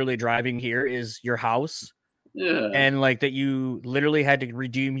van you're literally driving here is your house?" Yeah. And like that you literally had to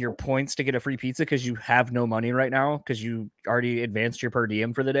redeem your points to get a free pizza because you have no money right now because you already advanced your per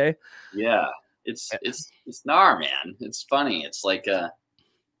diem for the day. Yeah, it's gnar, man. It's funny. It's like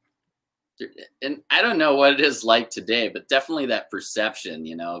and I don't know what it is like today, but definitely that perception,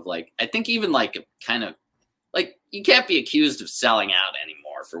 you know, of like, I think even like a kind of like, you can't be accused of selling out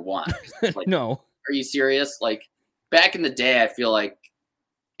anymore for one. Like, no. Are you serious? Like back in the day, I feel like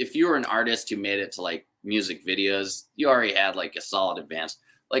if you were an artist who made it to like music videos, you already had like a solid advance.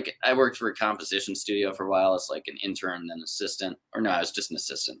 Like I worked for a composition studio for a while as like an intern, then assistant, or no, I was just an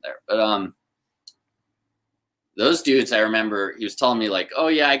assistant there. But those dudes, I remember he was telling me like, oh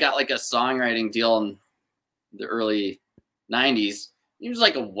yeah, I got like a songwriting deal in the early 90s. He was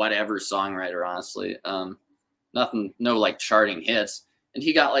like a whatever songwriter, honestly. Nothing, no like charting hits. And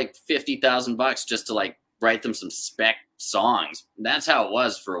he got like $50,000 just to like write them some spec songs. That's how it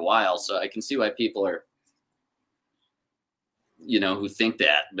was for a while. So I can see why people are, you know, who think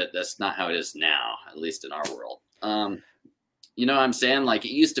that, but that's not how it is now, at least in our world. You know what I'm saying? Like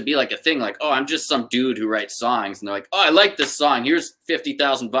it used to be like a thing, like, oh, I'm just some dude who writes songs, and they're like, oh, I like this song. Here's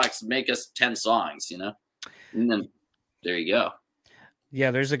 $50,000. Make us 10 songs, you know? And then there you go.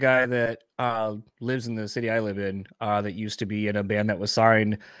 Yeah, there's a guy that lives in the city I live in that used to be in a band that was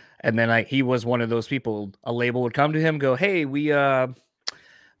signed, and then he was one of those people. A label would come to him, go, "Hey, we got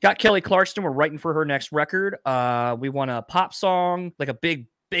Kelly Clarkson. We're writing for her next record. We want a pop song, like a big,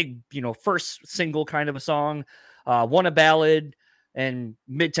 you know, first single kind of a song. Want a ballad and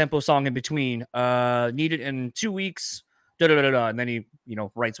mid-tempo song in between. Need it in 2 weeks. da da da da, and then he, you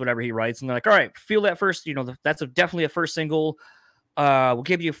know, writes whatever he writes, and they're like, all right, feel that first, you know, that's definitely a first single. We'll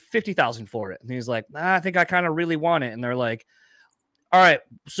give you 50,000 for it. And he's like, I think I kind of really want it. And they're like, all right,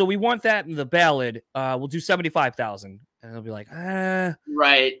 so we want that in the ballad. We'll do 75,000. And they'll be like,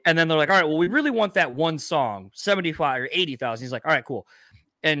 right. And then they're like, all right, well, we really want that one song, 75 or 80,000. He's like, all right, cool.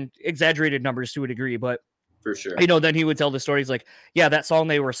 And exaggerated numbers to a degree, but for sure, you know, then he would tell the story. He's like, yeah, that song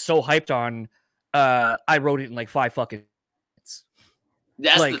they were so hyped on. I wrote it in like 5 fucking minutes.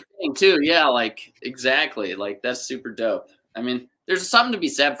 That's like, the thing too. Yeah, like exactly. Like that's super dope. I mean, there's something to be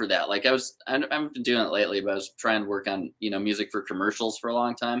said for that. Like I've been doing it lately, but I was trying to work on, you know, music for commercials for a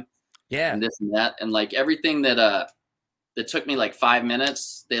long time. Yeah. And this and that. And like everything that took me like 5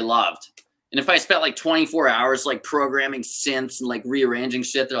 minutes, they loved. And if I spent like 24 hours like programming synths and like rearranging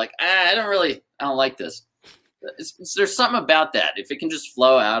shit, they're like, I don't like this. There's something about that. If it can just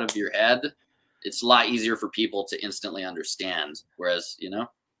flow out of your head, it's a lot easier for people to instantly understand. Whereas, you know,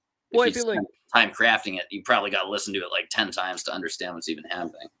 well, I feel like time crafting it, you probably got to listen to it like 10 times to understand what's even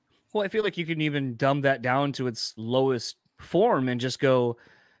happening. Well, I feel like you can even dumb that down to its lowest form and just go,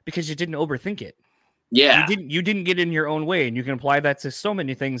 because you didn't overthink it. Yeah. You didn't get in your own way, and you can apply that to so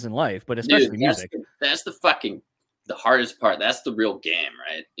many things in life, but especially music. That's the hardest part. That's the real game,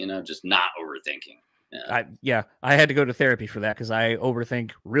 right? You know, just not overthinking. Yeah. I had to go to therapy for that because I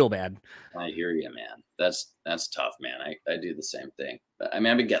overthink real bad. I hear you, man. That's tough, man. I do the same thing. But I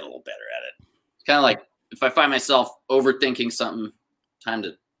mean, I've been getting a little better at it. It's kind of like if I find myself overthinking something, time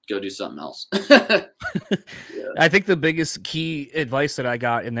to go do something else. Yeah. I think the biggest key advice that I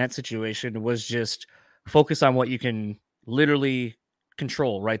got in that situation was just focus on what you can literally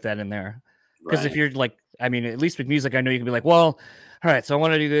control right then and there. Because if you're like, I mean, at least with music, I know you can be like, well, all right, so I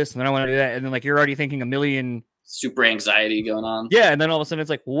want to do this, and then I want to do that, and then like you're already thinking a million super anxiety going on. Yeah, and then all of a sudden it's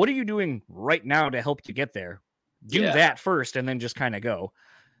like, well, what are you doing right now to help you get there? Do that first, and then just kind of go.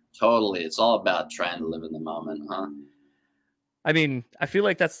 Totally, it's all about trying to live in the moment, huh? I mean, I feel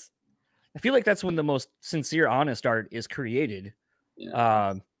like that's when the most sincere, honest art is created.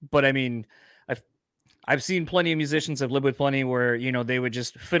 Yeah. But I mean, I've seen plenty of musicians, I've lived with plenty where, you know, they would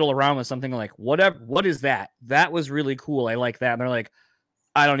just fiddle around with something like, what is that? That was really cool. I like that. And they're like,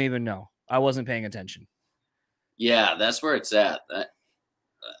 I don't even know. I wasn't paying attention. Yeah, that's where it's at.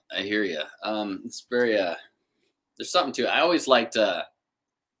 I hear you. It's very, there's something to it. I always liked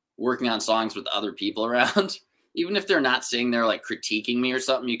working on songs with other people around. Even if they're not sitting there like critiquing me or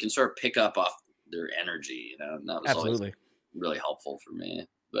something, you can sort of pick up off their energy, you know, and that was always really helpful for me.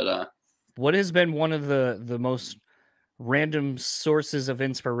 But what has been one of the most random sources of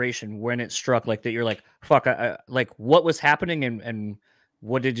inspiration when it struck, like that you're like, fuck, like what was happening and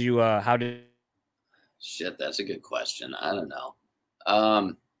what did you, how did... Shit, that's a good question. I don't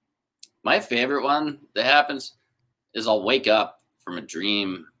know. My favorite one that happens is I'll wake up from a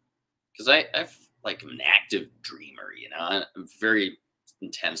dream because I've like I'm an active dreamer, you know, I'm very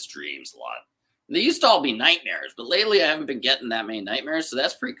intense dreams a lot. They used to all be nightmares, but lately I haven't been getting that many nightmares, so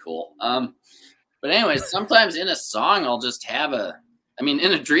that's pretty cool. But anyways, sometimes in a song,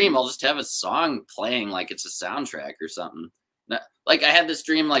 in a dream, I'll just have a song playing like it's a soundtrack or something. Like I had this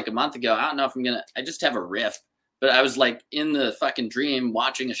dream like a month ago. I don't know if I just have a riff, but I was like in the fucking dream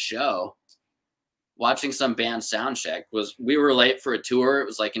watching a show, watching some band sound check. We were late for a tour. It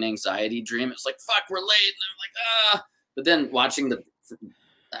was like an anxiety dream. It was like, fuck, we're late. And I'm like, But then watching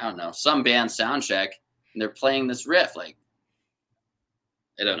some band sound check, and they're playing this riff, like,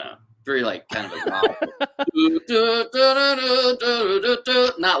 I don't know, very like kind of a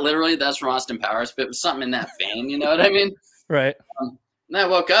not literally, that's from Austin Powers, but it was something in that vein, you know what I mean? Right. And I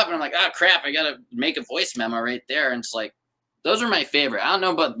woke up and I'm like, oh crap, I gotta make a voice memo right there. And it's like, those are my favorite. I don't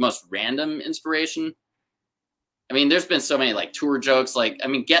know about the most random inspiration. I mean, there's been so many like tour jokes, like, I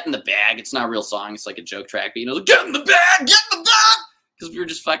mean, Get in the Bag, it's not a real song, it's like a joke track, but you know, like, get in the bag, get in the bag! Because we were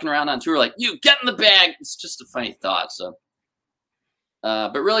just fucking around on tour, like, you get in the bag. It's just a funny thought. So,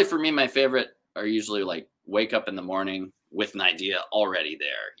 but really for me, my favorite are usually like wake up in the morning with an idea already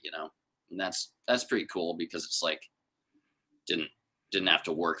there, you know, and that's pretty cool because it's like, didn't have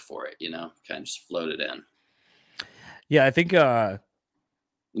to work for it, you know, kind of just floated in. Yeah. I think,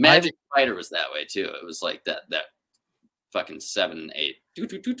 Magic Spider was that way too. It was like that fucking 7, 8.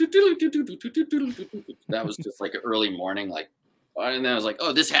 That was just like an early morning, like, and then I was like,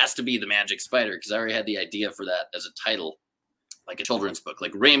 oh, this has to be the Magic Spider because I already had the idea for that as a title, like a children's book,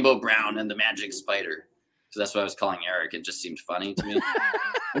 like Rainbow Brown and the Magic Spider. Because that's what I was calling Eric. It just seemed funny to me.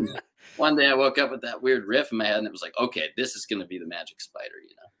 One day I woke up with that weird riff in my head and it was like, okay, this is going to be the Magic Spider,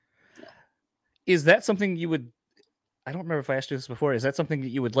 you know? Yeah. Is that something you would, I don't remember if I asked you this before, is that something that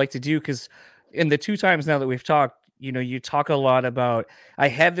you would like to do? Because in the 2 times now that we've talked, you know, you talk a lot about, I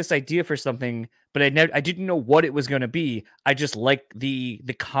had this idea for something, but I didn't know what it was going to be. I just like the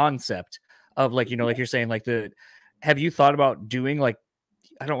concept of like, you know, like you're saying, like have you thought about doing like,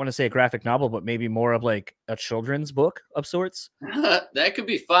 I don't want to say a graphic novel, but maybe more of like a children's book of sorts? That could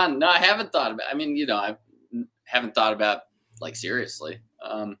be fun. No, I haven't thought about, I mean, you know, I haven't thought about like seriously.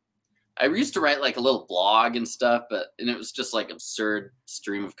 I used to write like a little blog and stuff, and it was just like absurd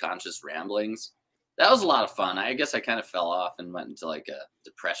stream of conscious ramblings. That was a lot of fun. I guess I kind of fell off and went into like a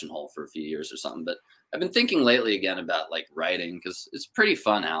depression hole for a few years or something. But I've been thinking lately again about like writing because it's a pretty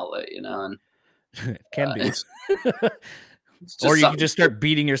fun outlet, you know. And it can be. Or you can just start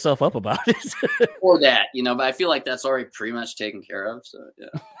beating yourself up about it. Or that, you know, but I feel like that's already pretty much taken care of. So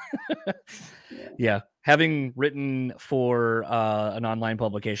yeah. Yeah. Having written for an online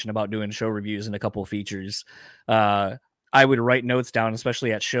publication about doing show reviews and a couple of features, I would write notes down,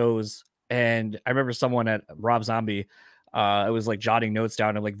 especially at shows. And I remember someone at Rob Zombie, I was like jotting notes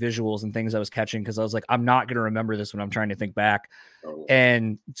down of like visuals and things I was catching because I was like, I'm not going to remember this when I'm trying to think back. Oh.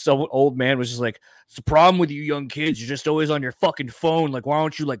 And so old man was just like, it's the problem with you young kids. You're just always on your fucking phone. Like, why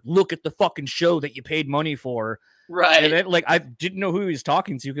don't you like look at the fucking show that you paid money for? Right. And then, like, I didn't know who he was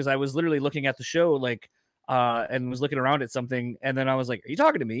talking to because I was literally looking at the show, like, and was looking around at something. And then I was like, are you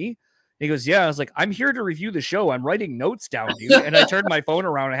talking to me? He goes, yeah. I was like, I'm here to review the show. I'm writing notes down, dude. And I turned my phone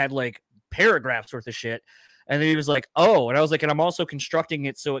around and I had like paragraphs worth of shit. And then he was like, oh, and I was like, and I'm also constructing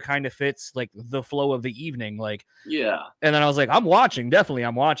it so it kind of fits like the flow of the evening. Like, yeah. And then I was like, I'm watching,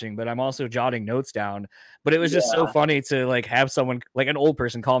 but I'm also jotting notes down. But it was just so funny to like have someone like an old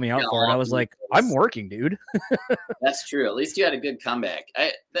person call me out for it. And I was like, I'm working, dude. That's true. At least you had a good comeback.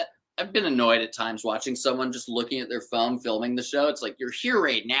 I've been annoyed at times watching someone just looking at their phone, filming the show. It's like, you're here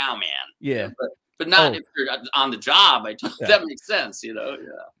right now, man. Yeah. But not if you're on the job. That makes sense, you know?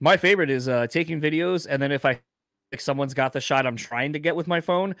 Yeah. My favorite is taking videos, and then if someone's got the shot I'm trying to get with my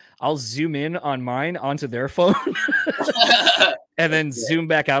phone, I'll zoom in on mine onto their phone and then zoom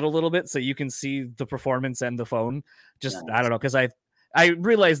back out a little bit so you can see the performance and the phone. Just, nice. I don't know, because I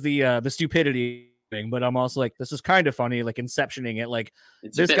realize the stupidity thing, but I'm also like, this is kind of funny, like inceptioning it, like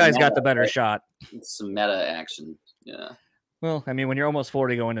this guy's got the better shot. It's some meta action. Yeah. Well, I mean, when you're almost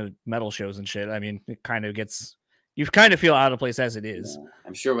 40 going to metal shows and shit, I mean, it kind of gets, you kind of feel out of place as it is. Yeah.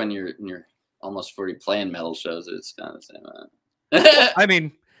 I'm sure when you're almost 40 playing metal shows, it's kind of the same. I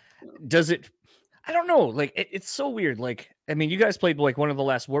mean, does it, I don't know. Like, it's so weird. Like, I mean, you guys played like one of the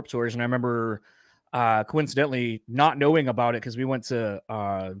last Warped Tours, and I remember coincidentally not knowing about it because we went to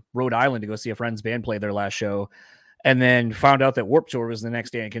Rhode Island to go see a friend's band play their last show, and then found out that Warped Tour was the next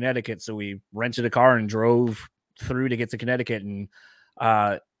day in Connecticut. So we rented a car and drove through to get to Connecticut, and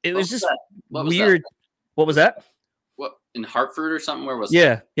it was just weird. What was that? What, in Hartford or something? Where was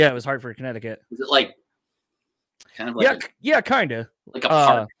that? Yeah, it was Hartford, Connecticut. Was it like kind of like kind of like a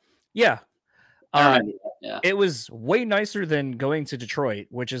park? Yeah. Yeah. It was way nicer than going to Detroit,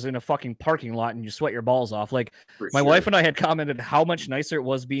 which is in a fucking parking lot and you sweat your balls off. Like my wife and I had commented how much nicer it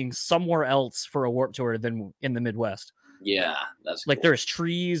was being somewhere else for a Warped Tour than in the Midwest. Yeah, that's like cool. There's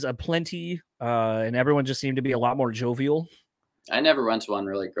trees aplenty, and everyone just seemed to be a lot more jovial. I never went to one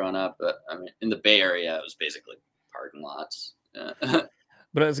really growing up, but I mean, in the Bay Area, it was basically parking lots. Yeah.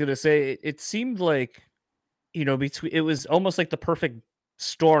 But I was gonna say, it seemed like, you know, it was almost like the perfect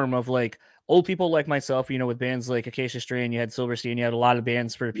storm of like old people like myself, you know, with bands like Acacia Strain, you had Silverstein, you had a lot of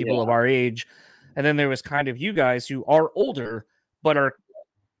bands for people of our age, and then there was kind of you guys who are older but are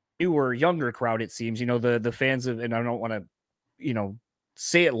newer, younger crowd. It seems, you know, the fans of, and I don't want to, you know,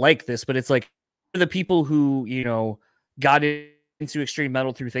 say it like this, but it's like the people who, you know, got into extreme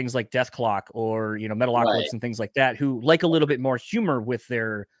metal through things like Death Clock or, you know, Metalocalypse and things like that, who like a little bit more humor with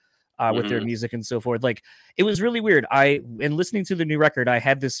their music and so forth. Like, it was really weird. In listening to the new record, I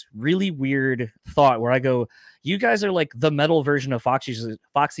had this really weird thought where I go, you guys are like the metal version of Foxy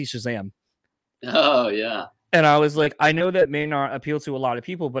Shazam. Oh yeah. And I was like, I know that may not appeal to a lot of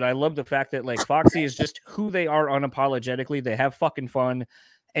people, but I love the fact that like Foxy is just who they are unapologetically. They have fucking fun,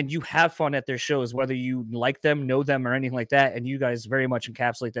 and you have fun at their shows, whether you like them, know them, or anything like that. And you guys very much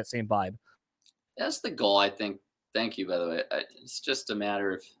encapsulate that same vibe. That's the goal, I think. Thank you, by the way. It's just a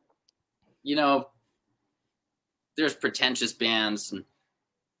matter of, you know, there's pretentious bands, and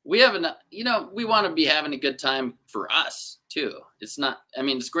we have you know, we want to be having a good time for us too. It's not, I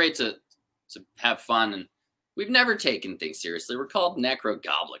mean, it's great to have fun, and we've never taken things seriously. We're called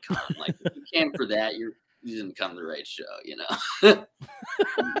Nekrogoblikon. Like, if you came for that, you didn't come to the right show, you know.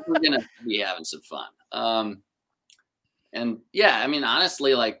 We're gonna be having some fun. And yeah, I mean,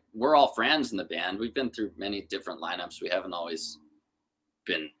 honestly, like, we're all friends in the band. We've been through many different lineups. We haven't always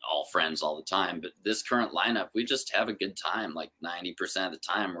been all friends all the time, but this current lineup, we just have a good time. Like 90% of the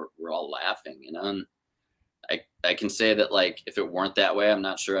time we're all laughing, you know, and I can say that, like, if it weren't that way, I'm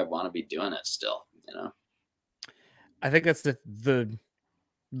not sure I'd want to be doing it still, you know? I think that's the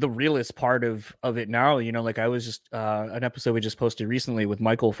realest part of it now. You know, like I was just an episode we just posted recently with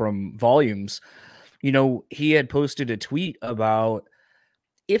Michael from Volumes. You know, he had posted a tweet about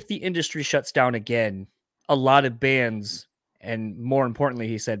if the industry shuts down again, a lot of bands, and more importantly,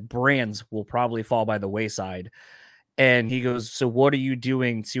 he said brands will probably fall by the wayside. And he goes, so what are you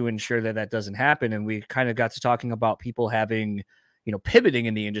doing to ensure that that doesn't happen? And we kind of got to talking about people having, you know, pivoting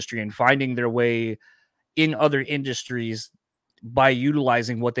in the industry and finding their way in other industries by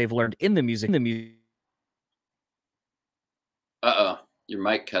utilizing what they've learned in the music. Uh-oh, your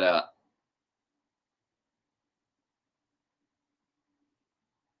mic cut out.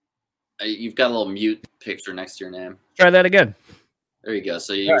 You've got a little mute picture next to your name. Try that again. There you go.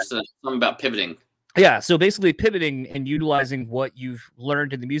 So you were saying something about pivoting. Yeah, so basically pivoting and utilizing what you've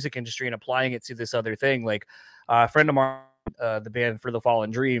learned in the music industry and applying it to this other thing. Like a friend of mine, the band For the Fallen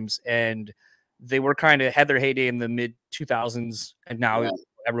Dreams, and they were kind of had their heyday in the mid 2000s, and now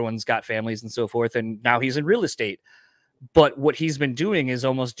everyone's got families and so forth, and now he's in real estate. But what he's been doing is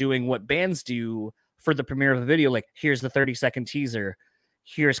almost doing what bands do for the premiere of a video. Like, here's the 30-second teaser.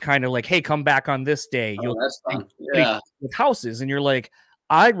 Here's kind of like, hey, come back on this day. Oh, that's fun. Yeah. With houses, and you're like,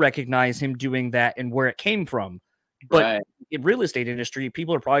 I recognize him doing that and where it came from. But in real estate industry,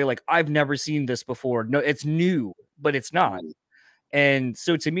 people are probably like, I've never seen this before. No, it's new, but it's not. And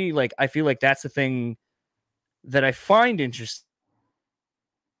so to me, like, I feel like that's the thing that I find interesting,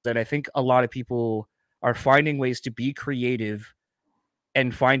 that I think a lot of people are finding ways to be creative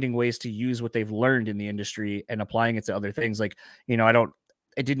and finding ways to use what they've learned in the industry and applying it to other things. Like, you know,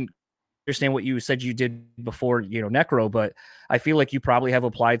 I didn't understand what you said you did before, you know, Necro, but I feel like you probably have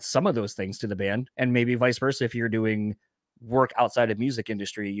applied some of those things to the band, and maybe vice versa. If you're doing work outside of music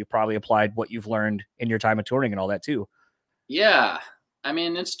industry, you probably applied what you've learned in your time of touring and all that too. Yeah. I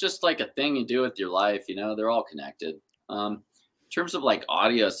mean, it's just like a thing you do with your life, you know, they're all connected. In terms of like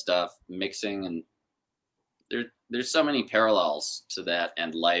audio stuff, mixing, and there's so many parallels to that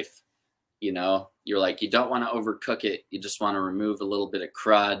and life, you know. You're like, you don't want to overcook it. You just want to remove a little bit of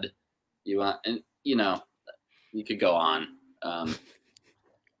crud. You want, and you know, you could go on.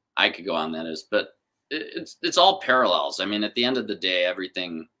 I could go on, that is, but it's all parallels. I mean, at the end of the day,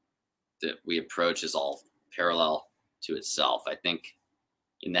 everything that we approach is all parallel to itself. I think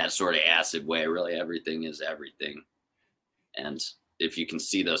in that sort of acid way, really everything is everything. And if you can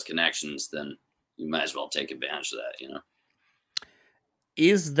see those connections, then you might as well take advantage of that, you know?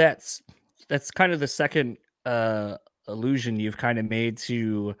 Is that's kind of the second allusion you've kind of made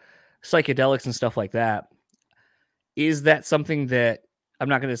to psychedelics and stuff like that. Is that something that, I'm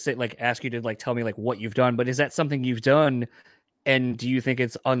not going to say, like, ask you to like tell me like what you've done, but is that something you've done? And do you think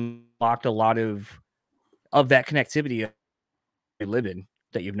it's unlocked a lot of that connectivity you live in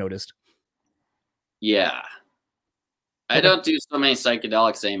that you've noticed? Yeah. I don't do so many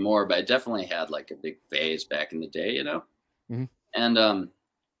psychedelics anymore, but I definitely had like a big phase back in the day, you know? Mm-hmm. And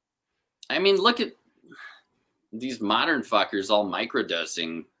I mean, look at these modern fuckers all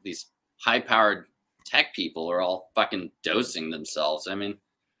microdosing. These high-powered tech people are all fucking dosing themselves. I mean,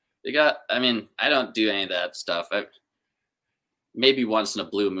 I don't do any of that stuff. Maybe once in a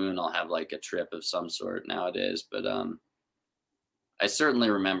blue moon I'll have like a trip of some sort nowadays, but I certainly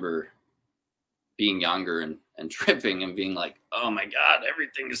remember being younger and tripping and being like, oh my God,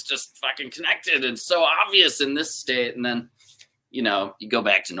 everything is just fucking connected. It's so obvious in this state. And then, you know, you go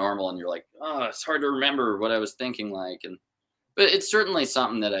back to normal and you're like, oh, it's hard to remember what I was thinking like. But it's certainly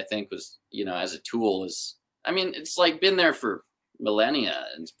something that I think was, you know, as a tool is, I mean, it's like been there for millennia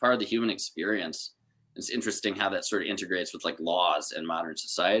and it's part of the human experience. It's interesting how that sort of integrates with like laws and modern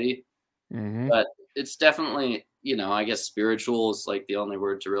society. Mm-hmm. But it's definitely, you know, I guess spiritual is like the only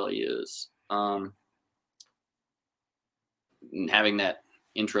word to really use. And having that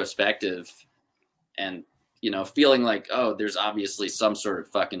introspective and, you know, feeling like, oh, there's obviously some sort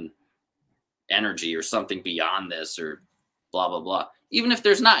of fucking energy or something beyond this or blah, blah, blah. Even if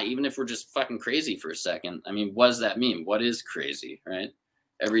there's not, even if we're just fucking crazy for a second. I mean, what does that mean? What is crazy, right?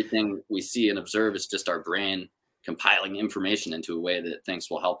 Everything we see and observe is just our brain compiling information into a way that it thinks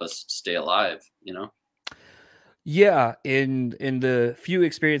will help us stay alive, you know? Yeah, in the few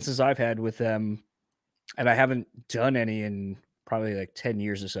experiences I've had with them, and I haven't done any in probably like 10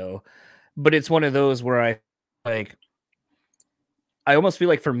 years or so, but it's one of those where I almost feel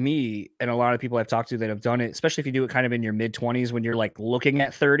like for me and a lot of people I've talked to that have done it, especially if you do it kind of in your mid-20s when you're like looking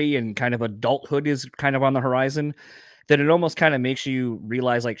at 30 and kind of adulthood is kind of on the horizon, then it almost kind of makes you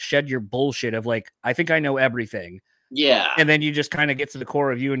realize, like, shed your bullshit of like, I think I know everything. Yeah. And then you just kind of get to the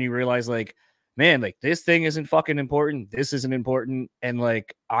core of you and you realize, like, man, like, this thing isn't fucking important. This isn't important. And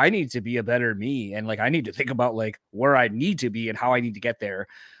like, I need to be a better me. And like, I need to think about like where I need to be and how I need to get there.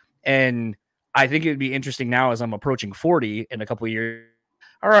 And I think it'd be interesting now as I'm approaching 40 in a couple of years.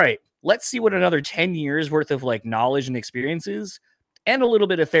 All right, let's see what another 10 years worth of like knowledge and experiences and a little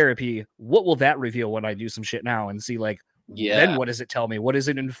bit of therapy. What will that reveal when I do some shit now and see like, then what does it tell me? What does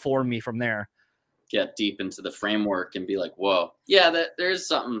it inform me from there? Get deep into the framework and be like, whoa, yeah, there's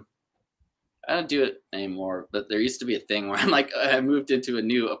something. I don't do it anymore, but there used to be a thing where I'm like, I moved into a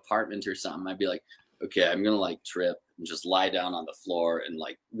new apartment or something. I'd be like, okay, I'm going to like trip and just lie down on the floor and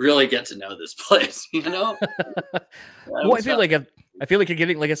like really get to know this place, you know? Well, I feel like you're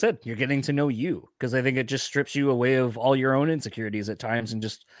getting, like I said, you're getting to know you, because I think it just strips you away of all your own insecurities at times and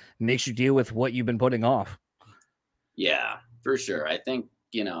just makes you deal with what you've been putting off. Yeah, for sure. I think,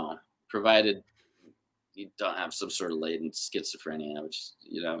 you know, provided you don't have some sort of latent schizophrenia, which,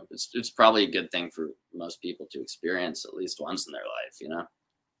 you know, it's probably a good thing for most people to experience at least once in their life, you know?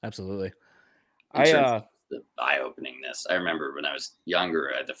 Absolutely. The eye-openingness. I remember when I was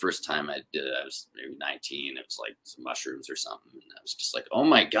younger, the first time I did it, I was maybe 19. It was like some mushrooms or something. And I was just like, oh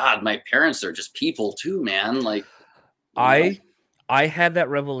my God, my parents are just people too, man. Like, I had that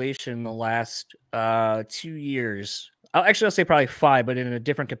revelation the last 2 years. I'll say probably 5, but in a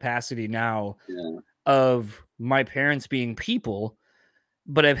different capacity now. Yeah. Of my parents being people,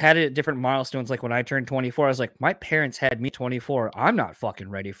 but I've had it at different milestones. Like when I turned 24, I was like, my parents had me 24. I'm not fucking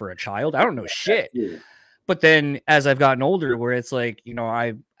ready for a child. I don't know shit. Yeah. But then as I've gotten older, where it's like, you know,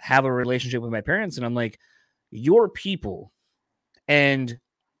 I have a relationship with my parents and I'm like, you're people. And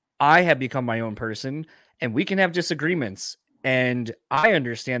I have become my own person and we can have disagreements. And I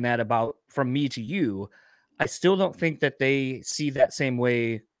understand that about from me to you. I still don't think that they see that same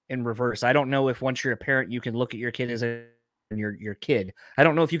way in reverse. I don't know if once you're a parent, you can look at your kid as your kid. I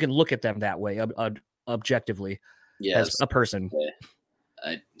don't know if you can look at them that way objectively as a person.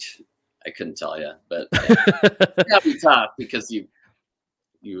 I couldn't tell you, but it's gotta be tough because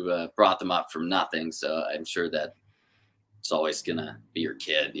you brought them up from nothing. So I'm sure that it's always gonna be your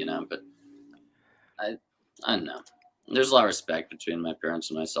kid, you know. But I don't know. There's a lot of respect between my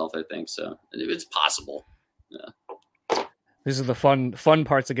parents and myself, I think. So it's possible. Yeah. These are the fun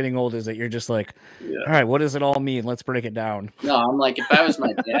parts of getting old, is that you're just like, all right, what does it all mean? Let's break it down. No, I'm like, if I was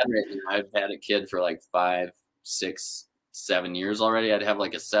my dad right now, I've had a kid for like 5, 6, 7 years already. I'd have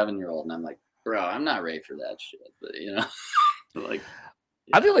like a 7-year-old, and I'm like, bro, I'm not ready for that shit. But you know, like,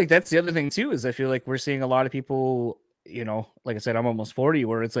 yeah. I feel like that's the other thing too, is I feel like we're seeing a lot of people, you know, like I said, I'm almost 40,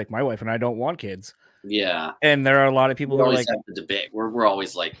 where it's like my wife and I don't want kids. Yeah. And there are a lot of people who are like, have the debate. We're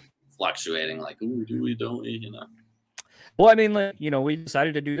always like fluctuating, like, ooh, do we, don't we, you know? Well, I mean, like, you know, we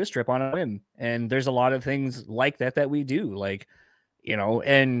decided to do this trip on a whim, and there's a lot of things like that we do, like, you know,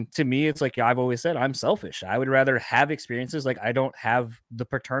 and to me, it's like, I've always said, I'm selfish. I would rather have experiences. Like, I don't have the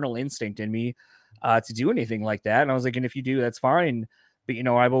paternal instinct in me to do anything like that. And I was like, and if you do, that's fine. But, you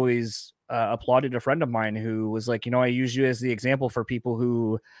know, I've always applauded a friend of mine who was like, you know, I use you as the example for people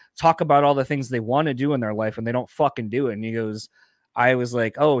who talk about all the things they want to do in their life and they don't fucking do it. And he goes, I was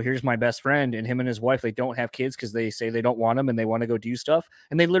like, oh, here's my best friend, and him and his wife, they don't have kids because they say they don't want them and they want to go do stuff.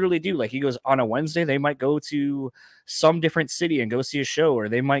 And they literally do. Like, he goes, on a Wednesday, they might go to some different city and go see a show, or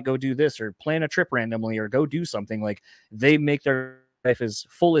they might go do this or plan a trip randomly or go do something. Like, they make their life as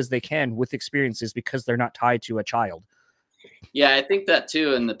full as they can with experiences because they're not tied to a child. Yeah, I think that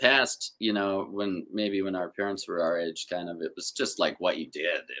too. In the past, you know, when our parents were our age, kind of, it was just like what you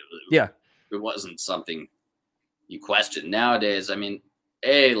did. It wasn't something you question. Nowadays, I mean,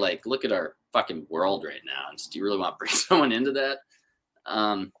 like, look at our fucking world right now. And do you really want to bring someone into that?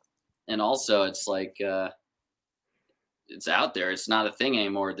 And also, it's like, it's out there. It's not a thing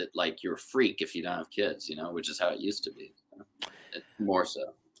anymore that like you're a freak if you don't have kids, you know, which is how it used to be. It's more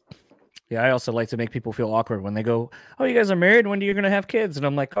so. Yeah, I also like to make people feel awkward when they go, oh, you guys are married? When are you going to have kids? And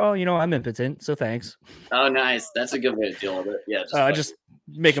I'm like, oh, you know, I'm impotent, so thanks. Oh, nice. That's a good way to deal with it. Yeah. Just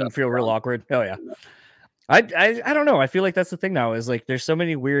make them feel real awkward. Oh, yeah. I don't know. I feel like that's the thing now, is like there's so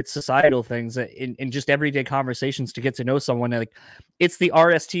many weird societal things that in just everyday conversations to get to know someone. Like, it's the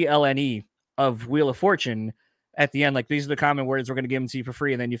RSTLNE of Wheel of Fortune at the end. Like, these are the common words, we're going to give them to you for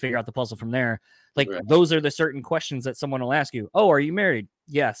free, and then you figure out the puzzle from there. Like, those are the certain questions that someone will ask you. Oh, are you married?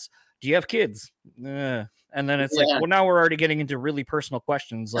 Yes. Do you have kids? And then it's like, well, now we're already getting into really personal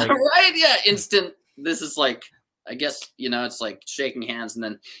questions. Like, right? Yeah. Instant. This is like, I guess, you know, it's like shaking hands and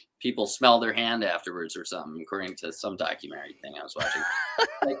then people smell their hand afterwards or something, according to some documentary thing I was watching.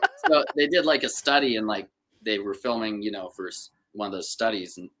 Like, so they did like a study, and like they were filming, you know, for one of those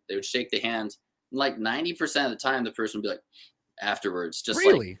studies, and they would shake the hand. And like 90% of the time, the person would be like, afterwards, just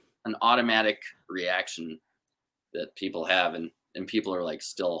really? like an automatic reaction that people have. And people are like,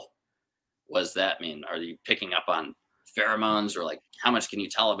 still, what does that mean? Are you picking up on pheromones, or like how much can you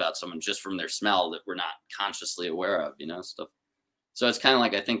tell about someone just from their smell that we're not consciously aware of, you know, stuff. So it's kind of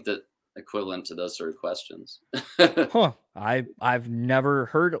like, I think that equivalent to those sort of questions. Huh. I've never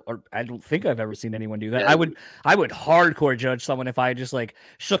heard, or I don't think I've ever seen anyone do that. Yeah. I would hardcore judge someone if I just like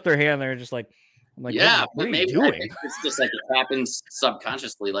shook their hand. They're just like, I'm like, yeah, what are you maybe doing? it's just like it happens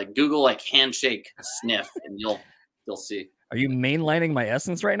subconsciously. Like Google like handshake sniff, and you'll see. Are you mainlining my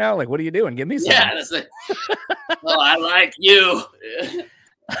essence right now? Like, what are you doing? Give me some. Yeah, that's it. Oh, I like you.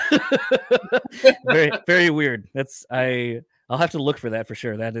 Very, very weird. I'll have to look for that for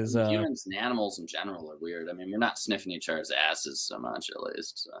sure. That is humans and animals in general are weird. I mean, we're not sniffing each other's asses so much, at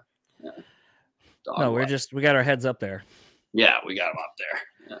least. So, yeah. No, we got our heads up there. Yeah, we got them up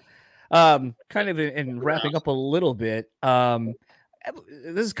there. Yeah. Kind of in wrapping up a little bit.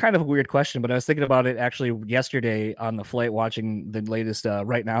 This is kind of a weird question, but I was thinking about it actually yesterday on the flight watching the latest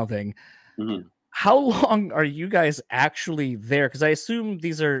Right Now thing. Mm-hmm. How long are you guys actually there? Because I assume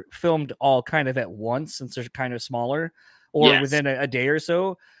these are filmed all kind of at once since they're kind of smaller, or within a day or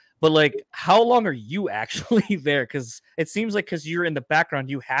so. But like, how long are you actually there? Because it seems like because you're in the background,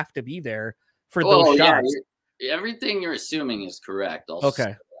 you have to be there for those shots. Yeah, everything you're assuming is correct.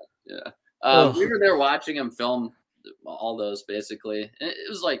 Okay. Yeah. We were there watching him film all those basically. And it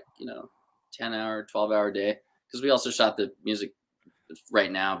was like, you know, 10-hour, 12-hour day, because we also shot the music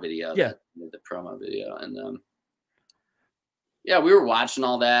Right Now video. Yeah. The promo video. And yeah, we were watching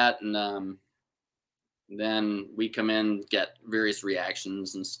all that, and then we come in, get various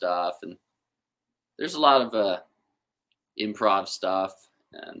reactions and stuff, and there's a lot of improv stuff.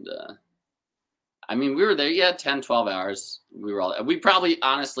 And I mean, we were there, 10, 12 hours. We probably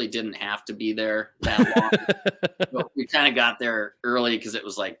honestly didn't have to be there that long. But we kind of got there early because it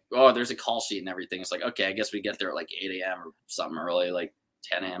was like, oh, there's a call sheet and everything. It's like, okay, I guess we get there at like 8 a.m. or something early, like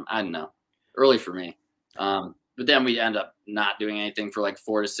 10 a.m. I don't know. Early for me. But then we end up not doing anything for like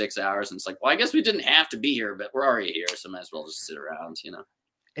 4 to 6 hours. And it's like, well, I guess we didn't have to be here, but we're already here, so might as well just sit around, you know.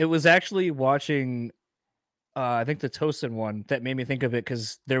 It was actually watching, I think the Tosin one that made me think of it,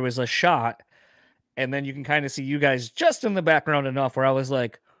 because there was a shot, and then you can kind of see you guys just in the background enough where I was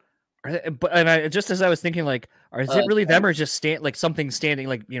like, just as I was thinking, like, is it really them, or just like something standing,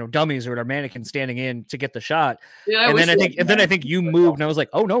 like, you know, dummies or a mannequin standing in to get the shot? Yeah, and then I think you moved, and I was like,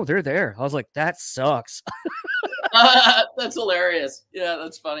 oh no, they're there. I was like, that sucks. That's hilarious. Yeah,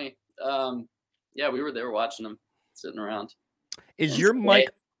 that's funny. Yeah, we were there watching them, sitting around. Is your mic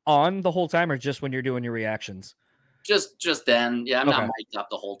on the whole time, or just when you're doing your reactions? Just then. Yeah, I'm not mic'd up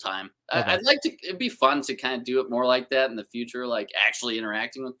the whole time. Okay. I'd like to. It'd be fun to kind of do it more like that in the future, like actually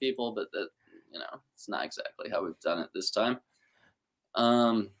interacting with people. But that, you know, it's not exactly how we've done it this time.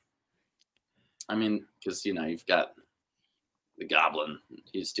 I mean, because you know, you've got the Goblin.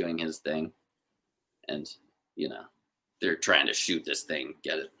 He's doing his thing, and you know, they're trying to shoot this thing,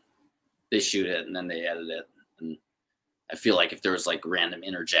 get it. They shoot it, and then they edit it. And I feel like if there was like random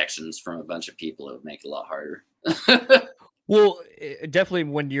interjections from a bunch of people, it would make it a lot harder. Well, definitely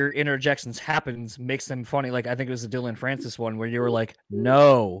when your interjections happens makes them funny. Like I think it was the Dylan Francis one where you were like,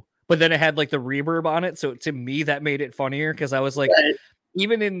 no, but then it had like the reverb on it. So to me, that made it funnier, because I was like,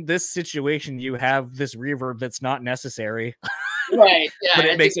 even in this situation, you have this reverb that's not necessary. Right. Yeah. But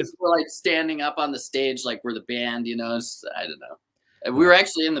it makes it we're like standing up on the stage, like we're the band, you know. I don't know. We were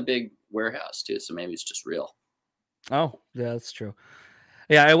actually in the big warehouse too, so maybe it's just real. Oh, yeah, that's true.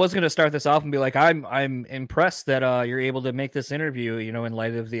 Yeah, I was going to start this off and be like, I'm impressed that you're able to make this interview, you know, in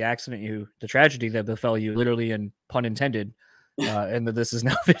light of the accident, the tragedy that befell you, literally and pun intended, and that this is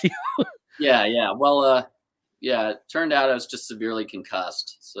now video. Yeah. Well, yeah, it turned out I was just severely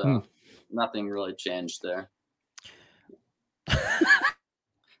concussed, so nothing really changed there.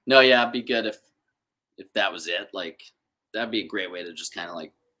 No, yeah, it'd be good if that was it. Like, that'd be a great way to just kind of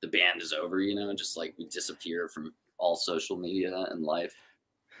like, the band is over, you know, just like we disappear from all social media and life.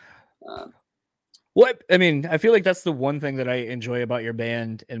 What I mean, I feel like that's the one thing that I enjoy about your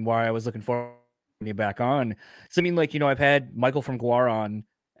band and why I was looking forward to you back on. So I mean, like, you know, I've had Michael from Guar on,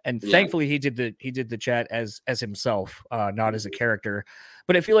 and thankfully he did the chat as himself, not as a character.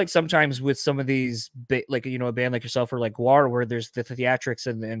 But I feel like sometimes with some of these, like, you know, a band like yourself or like Guar, where there's the theatrics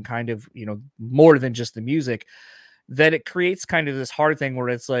and kind of, you know, more than just the music, that it creates kind of this hard thing where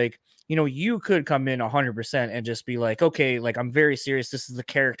it's like, you know, you could come in 100% and just be like, okay, like I'm very serious. This is the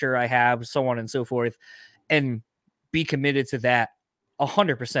character I have, so on and so forth, and be committed to that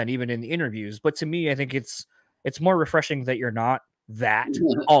 100%, even in the interviews. But to me, I think it's more refreshing that you're not that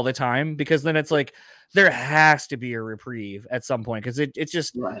all the time, because then it's like there has to be a reprieve at some point, because it's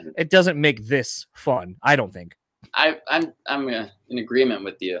just it doesn't make this fun, I don't think. I'm in agreement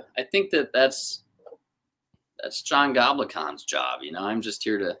with you. I think that's John Goblikon's job. You know, I'm just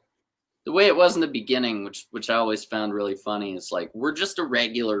here to, the way it was in the beginning, which I always found really funny, is like, we're just a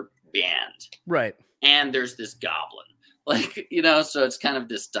regular band, right? And there's this goblin, like, you know, so it's kind of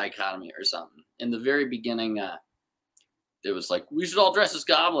this dichotomy or something. In the very beginning, it was like, we should all dress as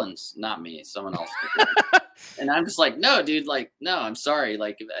goblins. Not me, someone else. And I'm just like, no, dude, like, no, I'm sorry.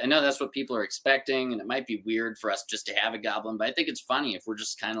 Like, I know that's what people are expecting, and it might be weird for us just to have a goblin, but I think it's funny if we're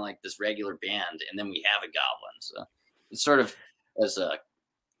just kind of like this regular band and then we have a goblin. So it's sort of as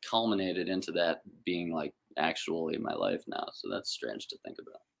culminated into that being like actually my life now. So that's strange to think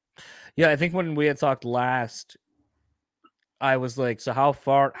about. Yeah, I think when we had talked last, I was like, so how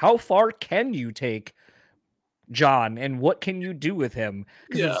far can you take John, and what can you do with him?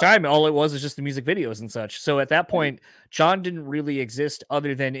 Because at the time, all it was just the music videos and such. So at that point, John didn't really exist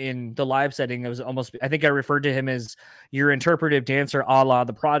other than in the live setting. It was almost, I think I referred to him as your interpretive dancer, a la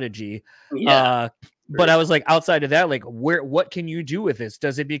The Prodigy. Yeah. But I was like, outside of that, like, what can you do with this?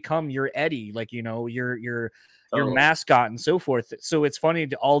 Does it become your Eddie, like, you know, your mascot and so forth? So it's funny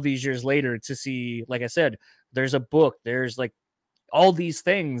to all these years later to see, like I said, there's a book, there's like all these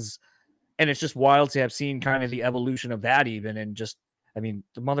things. And it's just wild to have seen kind of the evolution of that even. And just, I mean,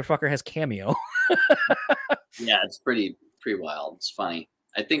 the motherfucker has Cameo. Yeah, it's pretty wild. It's funny.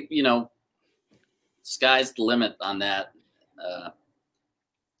 I think, you know, sky's the limit on that.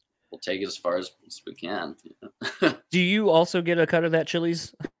 We'll take it as far as we can. You know? Do you also get a cut of that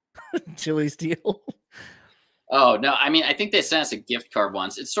Chili's deal? Oh, no. I mean, I think they sent us a gift card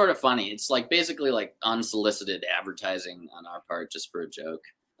once. It's sort of funny. It's like basically like unsolicited advertising on our part just for a joke.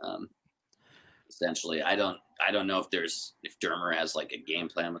 Essentially, I don't know if Dermer has like a game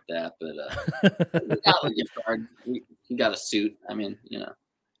plan with that, but we got a gift card. He got a suit. I mean, you know.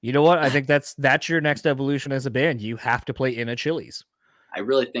 You know what? I think that's your next evolution as a band. You have to play in a Chili's. I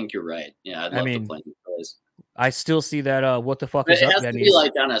really think you're right. Yeah, I'd love to play in Chili's. I still see that. What the fuck but is it up? It has to be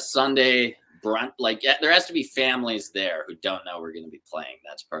like on a Sunday brunch. Like there has to be families there who don't know we're going to be playing.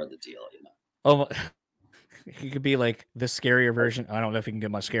 That's part of the deal, you know. Oh. He could be like the scarier version. I don't know if he can get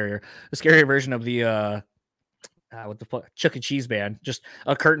much scarier. The scarier version of the what the fuck, Chuck E. Cheese band. Just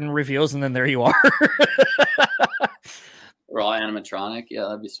a curtain reveals, and then there you are. We're all animatronic. Yeah,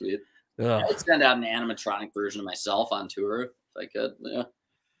 that'd be sweet. I'd send out an animatronic version of myself on tour if I could. Yeah.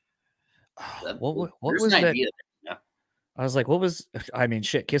 What was that? Idea there, yeah. I was like, what was? I mean,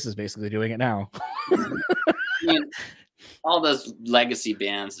 shit. Kiss is basically doing it now. I mean, all those legacy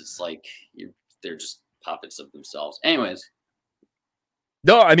bands. It's like they're just puppets of themselves. Anyways.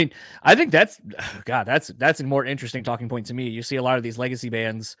 No, I mean, I think that's a more interesting talking point to me. You see a lot of these legacy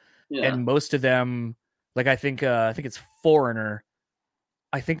bands, and most of them, like I think it's Foreigner.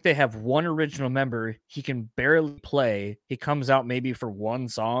 I think they have one original member. He can barely play. He comes out maybe for one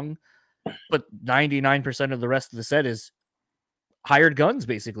song, but 99% of the rest of the set is hired guns,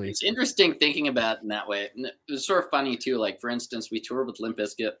 basically. It's interesting thinking about it in that way. And it was sort of funny too. Like for instance, we toured with Limp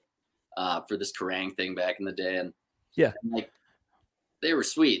Bizkit for this Kerrang thing back in the day, and like they were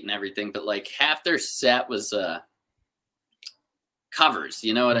sweet and everything, but like half their set was covers,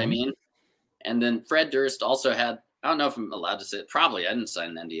 you know what I mean? And then Fred Durst also had, I don't know if I'm allowed to say it, probably, I didn't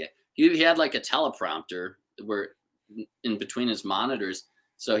sign an NDA. He had like a teleprompter where in between his monitors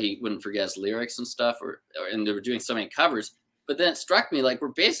so he wouldn't forget his lyrics and stuff, and they were doing so many covers. But then it struck me like we're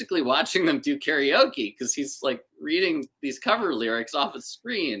basically watching them do karaoke because he's like reading these cover lyrics off a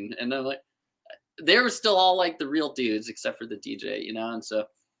screen. And I'm like, they were still all like the real dudes except for the DJ, you know? And so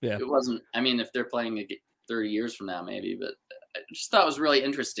it wasn't, I mean, if they're playing 30 years from now, maybe, but I just thought it was really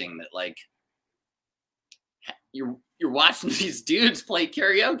interesting that like you're watching these dudes play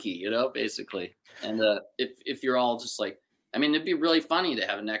karaoke, you know, basically. And if you're all just like, I mean, it'd be really funny to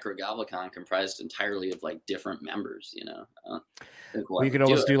have a Nekrogoblikon comprised entirely of like different members, you know. You could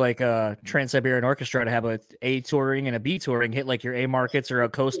almost do like a Trans-Siberian Orchestra to have a A touring and a B touring, hit like your A markets or a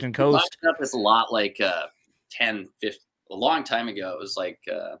coast and coast. It's a lot like 10, 15, a long time ago. It was like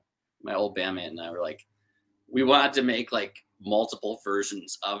my old bandmate and I were like, we wanted to make like multiple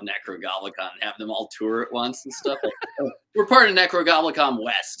versions of Nekrogoblikon and have them all tour at once and stuff. Like, we're part of Nekrogoblikon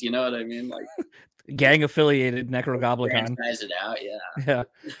West, you know what I mean? Like gang affiliated Nekrogoblikon. Franchise it out, yeah.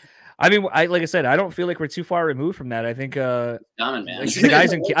 I mean, like I said, I don't feel like we're too far removed from that. I think common, man. Like the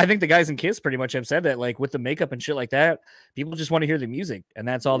guys I think the guys in Kiss pretty much have said that, like with the makeup and shit like that, people just want to hear the music, and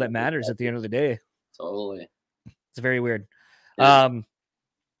that's all that matters at the end of the day. Totally. It's very weird.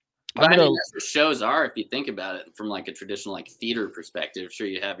 But I mean, that's what shows are, if you think about it from like a traditional like theater perspective. Sure,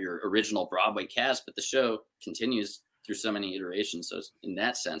 you have your original Broadway cast, but the show continues through so many iterations. So in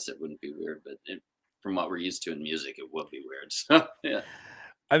that sense, it wouldn't be weird. But from what we're used to in music, it would be weird. So yeah.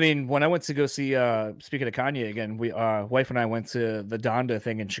 I mean, when I went to go see, speaking of Kanye again, we, wife and I went to the Donda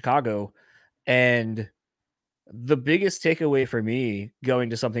thing in Chicago, and the biggest takeaway for me going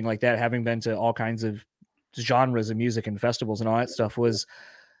to something like that, having been to all kinds of genres of music and festivals and all that stuff, was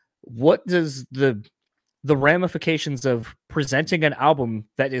what does the ramifications of presenting an album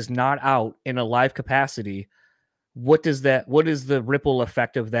that is not out in a live capacity, what is the ripple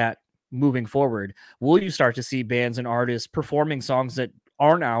effect of that moving forward? Will you start to see bands and artists performing songs that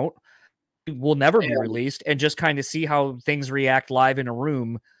aren't out, will never be released, and just kind of see how things react live in a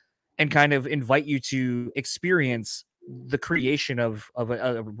room and kind of invite you to experience the creation of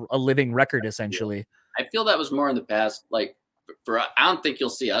a living record, essentially? I feel that was more in the past. Like, I don't think you'll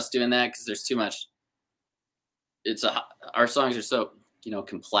see us doing that because there's too much. Our songs are so,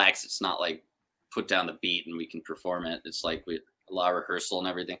 complex. It's not like put down the beat and we can perform it. It's like a lot of rehearsal and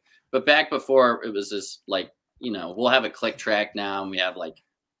everything. But back before, it was this like, we'll have a click track now, and we have like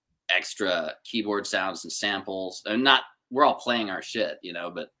extra keyboard sounds and samples. And we're all playing our shit,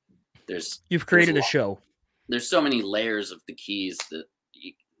 but you've created a show. There's so many layers of the keys that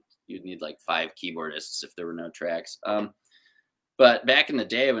you'd need like 5 keyboardists if there were no tracks. But back in the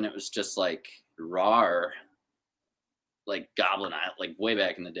day when it was just like raw, like Goblin Island, like way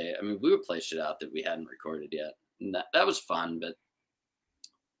back in the day, I mean, we would play shit out that we hadn't recorded yet. And that was fun. But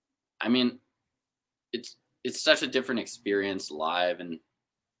I mean, it's such a different experience live. And,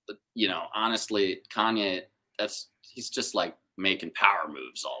 honestly, Kanye, he's just like making power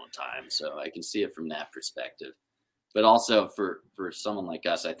moves all the time. So I can see it from that perspective. But also for someone like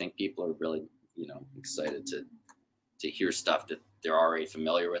us, I think people are really, excited to hear stuff that they're already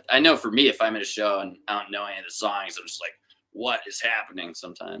familiar with. I know for me, if I'm at a show and I don't know any of the songs, I'm just like, what is happening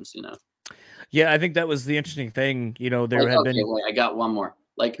sometimes, Yeah, I think that was the interesting thing. There had been. Wait, I got one more.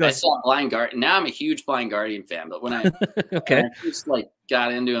 Like, I saw Blind Guardian. Now I'm a huge Blind Guardian fan, but when I, when I first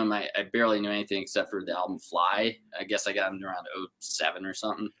got into him, I barely knew anything except for the album Fly. I guess I got him around 2007 or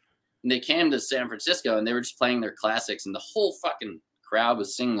something. And they came to San Francisco and they were just playing their classics, and the whole fucking crowd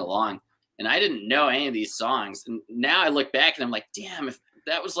was singing along. And I didn't know any of these songs. And now I look back and I'm like, damn, if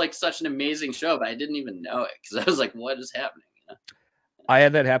that was like such an amazing show, but I didn't even know it because I was like, what is happening? I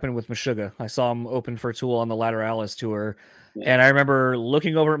had that happen with Meshuggah. I saw him open for Tool on the Lateralis tour. Yeah. And I remember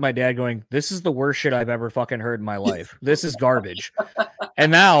looking over at my dad going, this is the worst shit I've ever fucking heard in my life. This is garbage.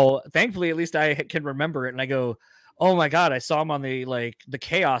 And now, thankfully, at least I can remember it. And I go, oh my God, I saw him on the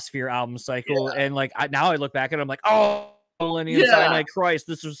Chaos Sphere album cycle. Yeah. And now I look back and I'm like, oh, Millennium Cyanide Christ,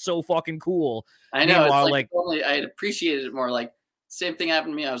 this was so fucking cool. I know. It's I appreciated it more. Like, same thing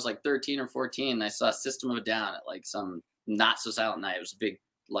happened to me. I was like 13 or 14. And I saw System of a Down at like some not so silent night. It was a big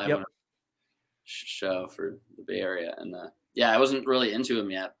live show for the Bay Area. And I wasn't really into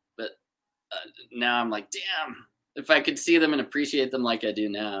them yet. But now I'm like, damn, if I could see them and appreciate them like I do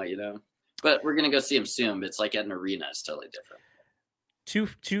now, But we're going to go see them soon. But it's like at an arena. It's totally different.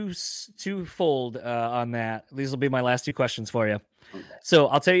 Twofold on that. These will be my last 2 questions for you. Okay. So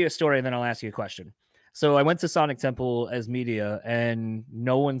I'll tell you a story and then I'll ask you a question. So I went to Sonic Temple as media, and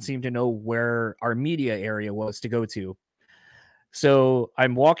no one seemed to know where our media area was to go to. So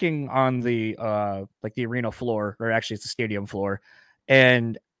I'm walking on the the arena floor, or actually it's the stadium floor,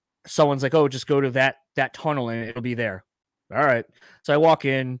 and someone's like, "Oh, just go to that tunnel and it'll be there." All right. So I walk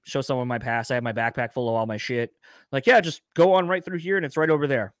in, show someone my pass. I have my backpack full of all my shit. Like, yeah, just go on right through here and it's right over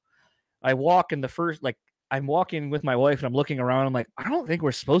there. I walk, and I'm walking with my wife and I'm looking around. I'm like, I don't think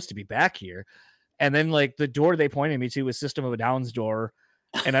we're supposed to be back here. And then the door they pointed me to was System of a Down's door.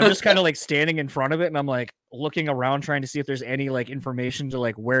 And I'm just kind of standing in front of it. And I'm looking around trying to see if there's any information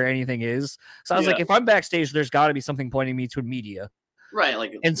to where anything is. So I was like, if I'm backstage, there's got to be something pointing me to media.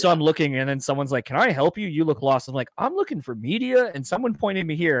 Right. So I'm looking, and then someone's like, can I help you? You look lost. I'm like, I'm looking for media. And someone pointed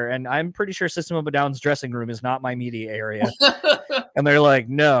me here. And I'm pretty sure System of a Down's dressing room is not my media area. And they're like,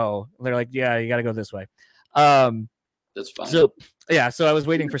 no. They're like, yeah, you got to go this way. That's fine. So I was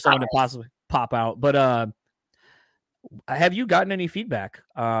waiting for someone to possibly pop out. But have you gotten any feedback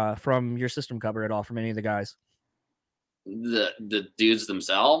from your System cover at all from any of the guys? The dudes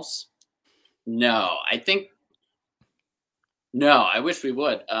themselves? No, no, I wish we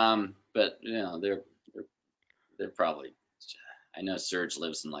would. But they're probably. I know Serge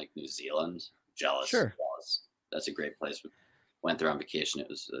lives in New Zealand. Jealous. Sure. Jealous. That's a great place. We went there on vacation. It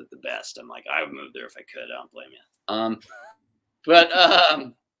was the best. I'm like, I would move there if I could. I don't blame you. But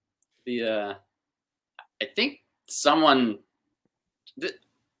I think someone.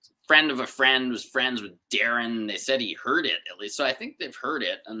 friend of a friend was friends with Darren. And they said he heard it at least. So I think they've heard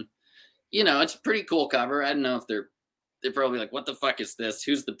it. And, you know, it's a pretty cool cover. I don't know if they're probably like, what the fuck is this?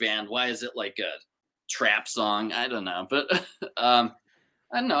 Who's the band? Why is it like a trap song? I don't know. But I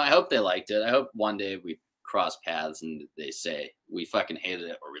don't know. I hope they liked it. I hope one day we cross paths and they say we fucking hated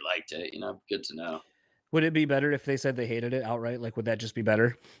it or we liked it. You know, good to know. Would it be better if they said they hated it outright? Like, would that just be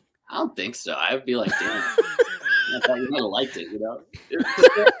better? I don't think so. I would be like, damn. I thought you might have liked it, you know.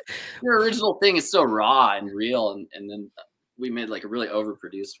 Your original thing is so raw and real, and then we made like a really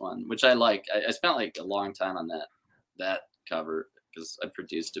overproduced one, which I like. I spent like a long time on that cover because I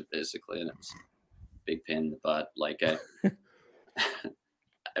produced it basically, and it was a big pain in the butt. Like I've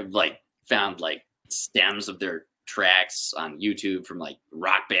like found like stems of their tracks on YouTube from like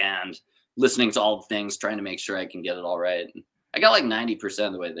Rock Band, listening to all the things, trying to make sure I can get it all right. And I got like 90%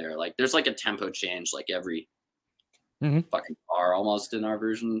 of the way there. Like there's like a tempo change like every fucking bar almost in our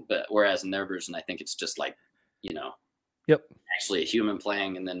version, but whereas in their version, I think it's just like, you know, actually a human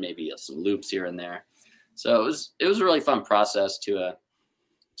playing and then maybe some loops here and there. So it was a really fun process to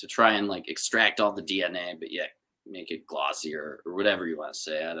try and like extract all the DNA, but yet make it glossy or whatever you want to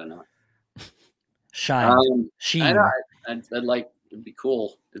say. I don't know. Sheen. I know. I'd like, it'd be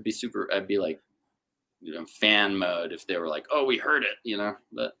cool. It'd be super. I'd be like, you know, fan mode if they were like, oh, we heard it, you know,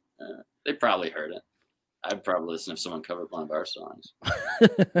 but they probably heard it. I'd probably listen if someone covered one of our songs.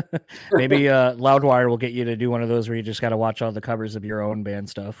 Maybe Loudwire will get you to do one of those where you just got to watch all the covers of your own band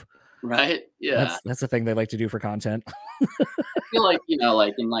stuff. Right? Yeah. That's the thing they like to do for content. I feel like, you know,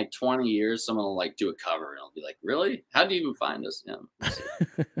 like in like 20 years, someone will like do a cover and it'll be like, really? How do you even find us? Yeah.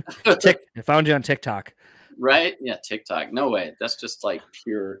 I found you on TikTok. Right? Yeah, TikTok. No way. That's just like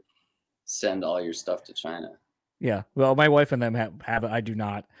pure send all your stuff to China. Yeah. Well, my wife and them have it. I do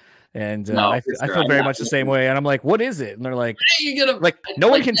not. And No, I feel very much the same way. And I'm like, what is it? And they're like, hey, you get like no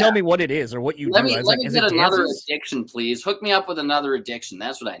one can tell me what it is or what you do. Let me like, get another addiction, please. Hook me up with another addiction.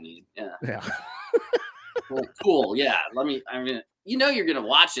 That's what I need. Yeah. Well, cool. Yeah. I mean, you know, you're going to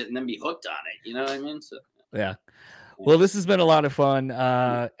watch it and then be hooked on it. You know what I mean? So, yeah. Well, this has been a lot of fun.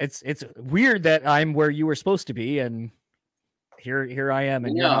 It's weird that I'm where you were supposed to be. And here I am.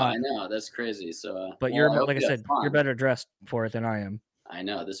 And you're not. I know. That's crazy. So, but you're, like I said, you're better dressed for it than I am. I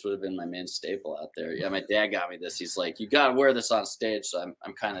know this would have been my main staple out there. Yeah, my dad got me this. He's like, you got to wear this on stage. So I'm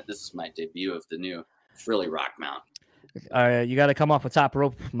kind of, this is my debut of the new frilly rock mount. You got to come off a top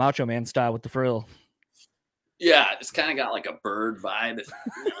rope Macho Man style with the frill. Yeah, it's kind of got like a bird vibe. You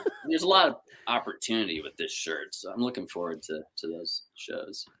know, there's a lot of opportunity with this shirt, so I'm looking forward to those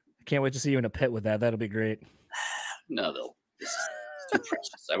shows. I can't wait to see you in a pit with that. That'll be great. No, this is too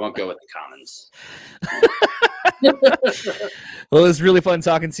precious. I won't go with the commons. Well, it was really fun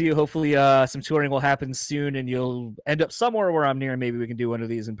talking to you. Hopefully some touring will happen soon and you'll end up somewhere where I'm near. Maybe we can do one of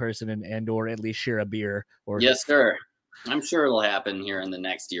these in person and or at least share a beer. Or yes, sir. I'm sure it'll happen here in the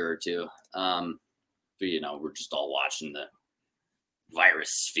next year or two. But you know, we're just all watching the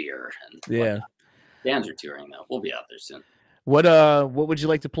virus sphere and whatnot. Bands are touring though. We'll be out there soon. What would you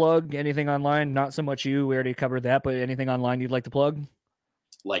like to plug? Anything online? Not so much you. We already covered that, but anything online you'd like to plug?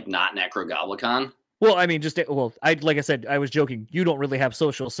 Like not Nekrogoblikon? Well, I mean, like I said, I was joking. You don't really have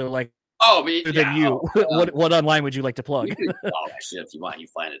social, so like, than you. What online would you like to plug? Actually, if you want, you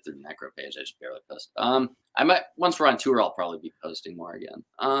find it through the Necro page. I just barely post. I might once we're on tour, I'll probably be posting more again.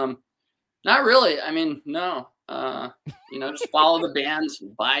 Not really. I mean, no. You know, just follow the bands,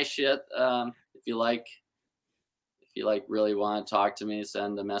 buy shit. If you really want to talk to me,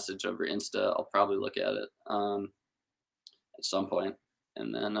 send a message over Insta. I'll probably look at it at some point.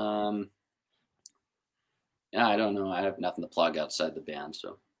 And then yeah, I don't know. I have nothing to plug outside the band,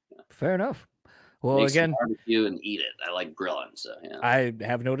 so yeah. Fair enough. Well, make again, barbecue and eat it. I like grilling, so yeah. I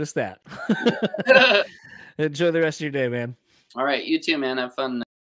have noticed that. Enjoy the rest of your day, man. All right, you too, man. Have fun.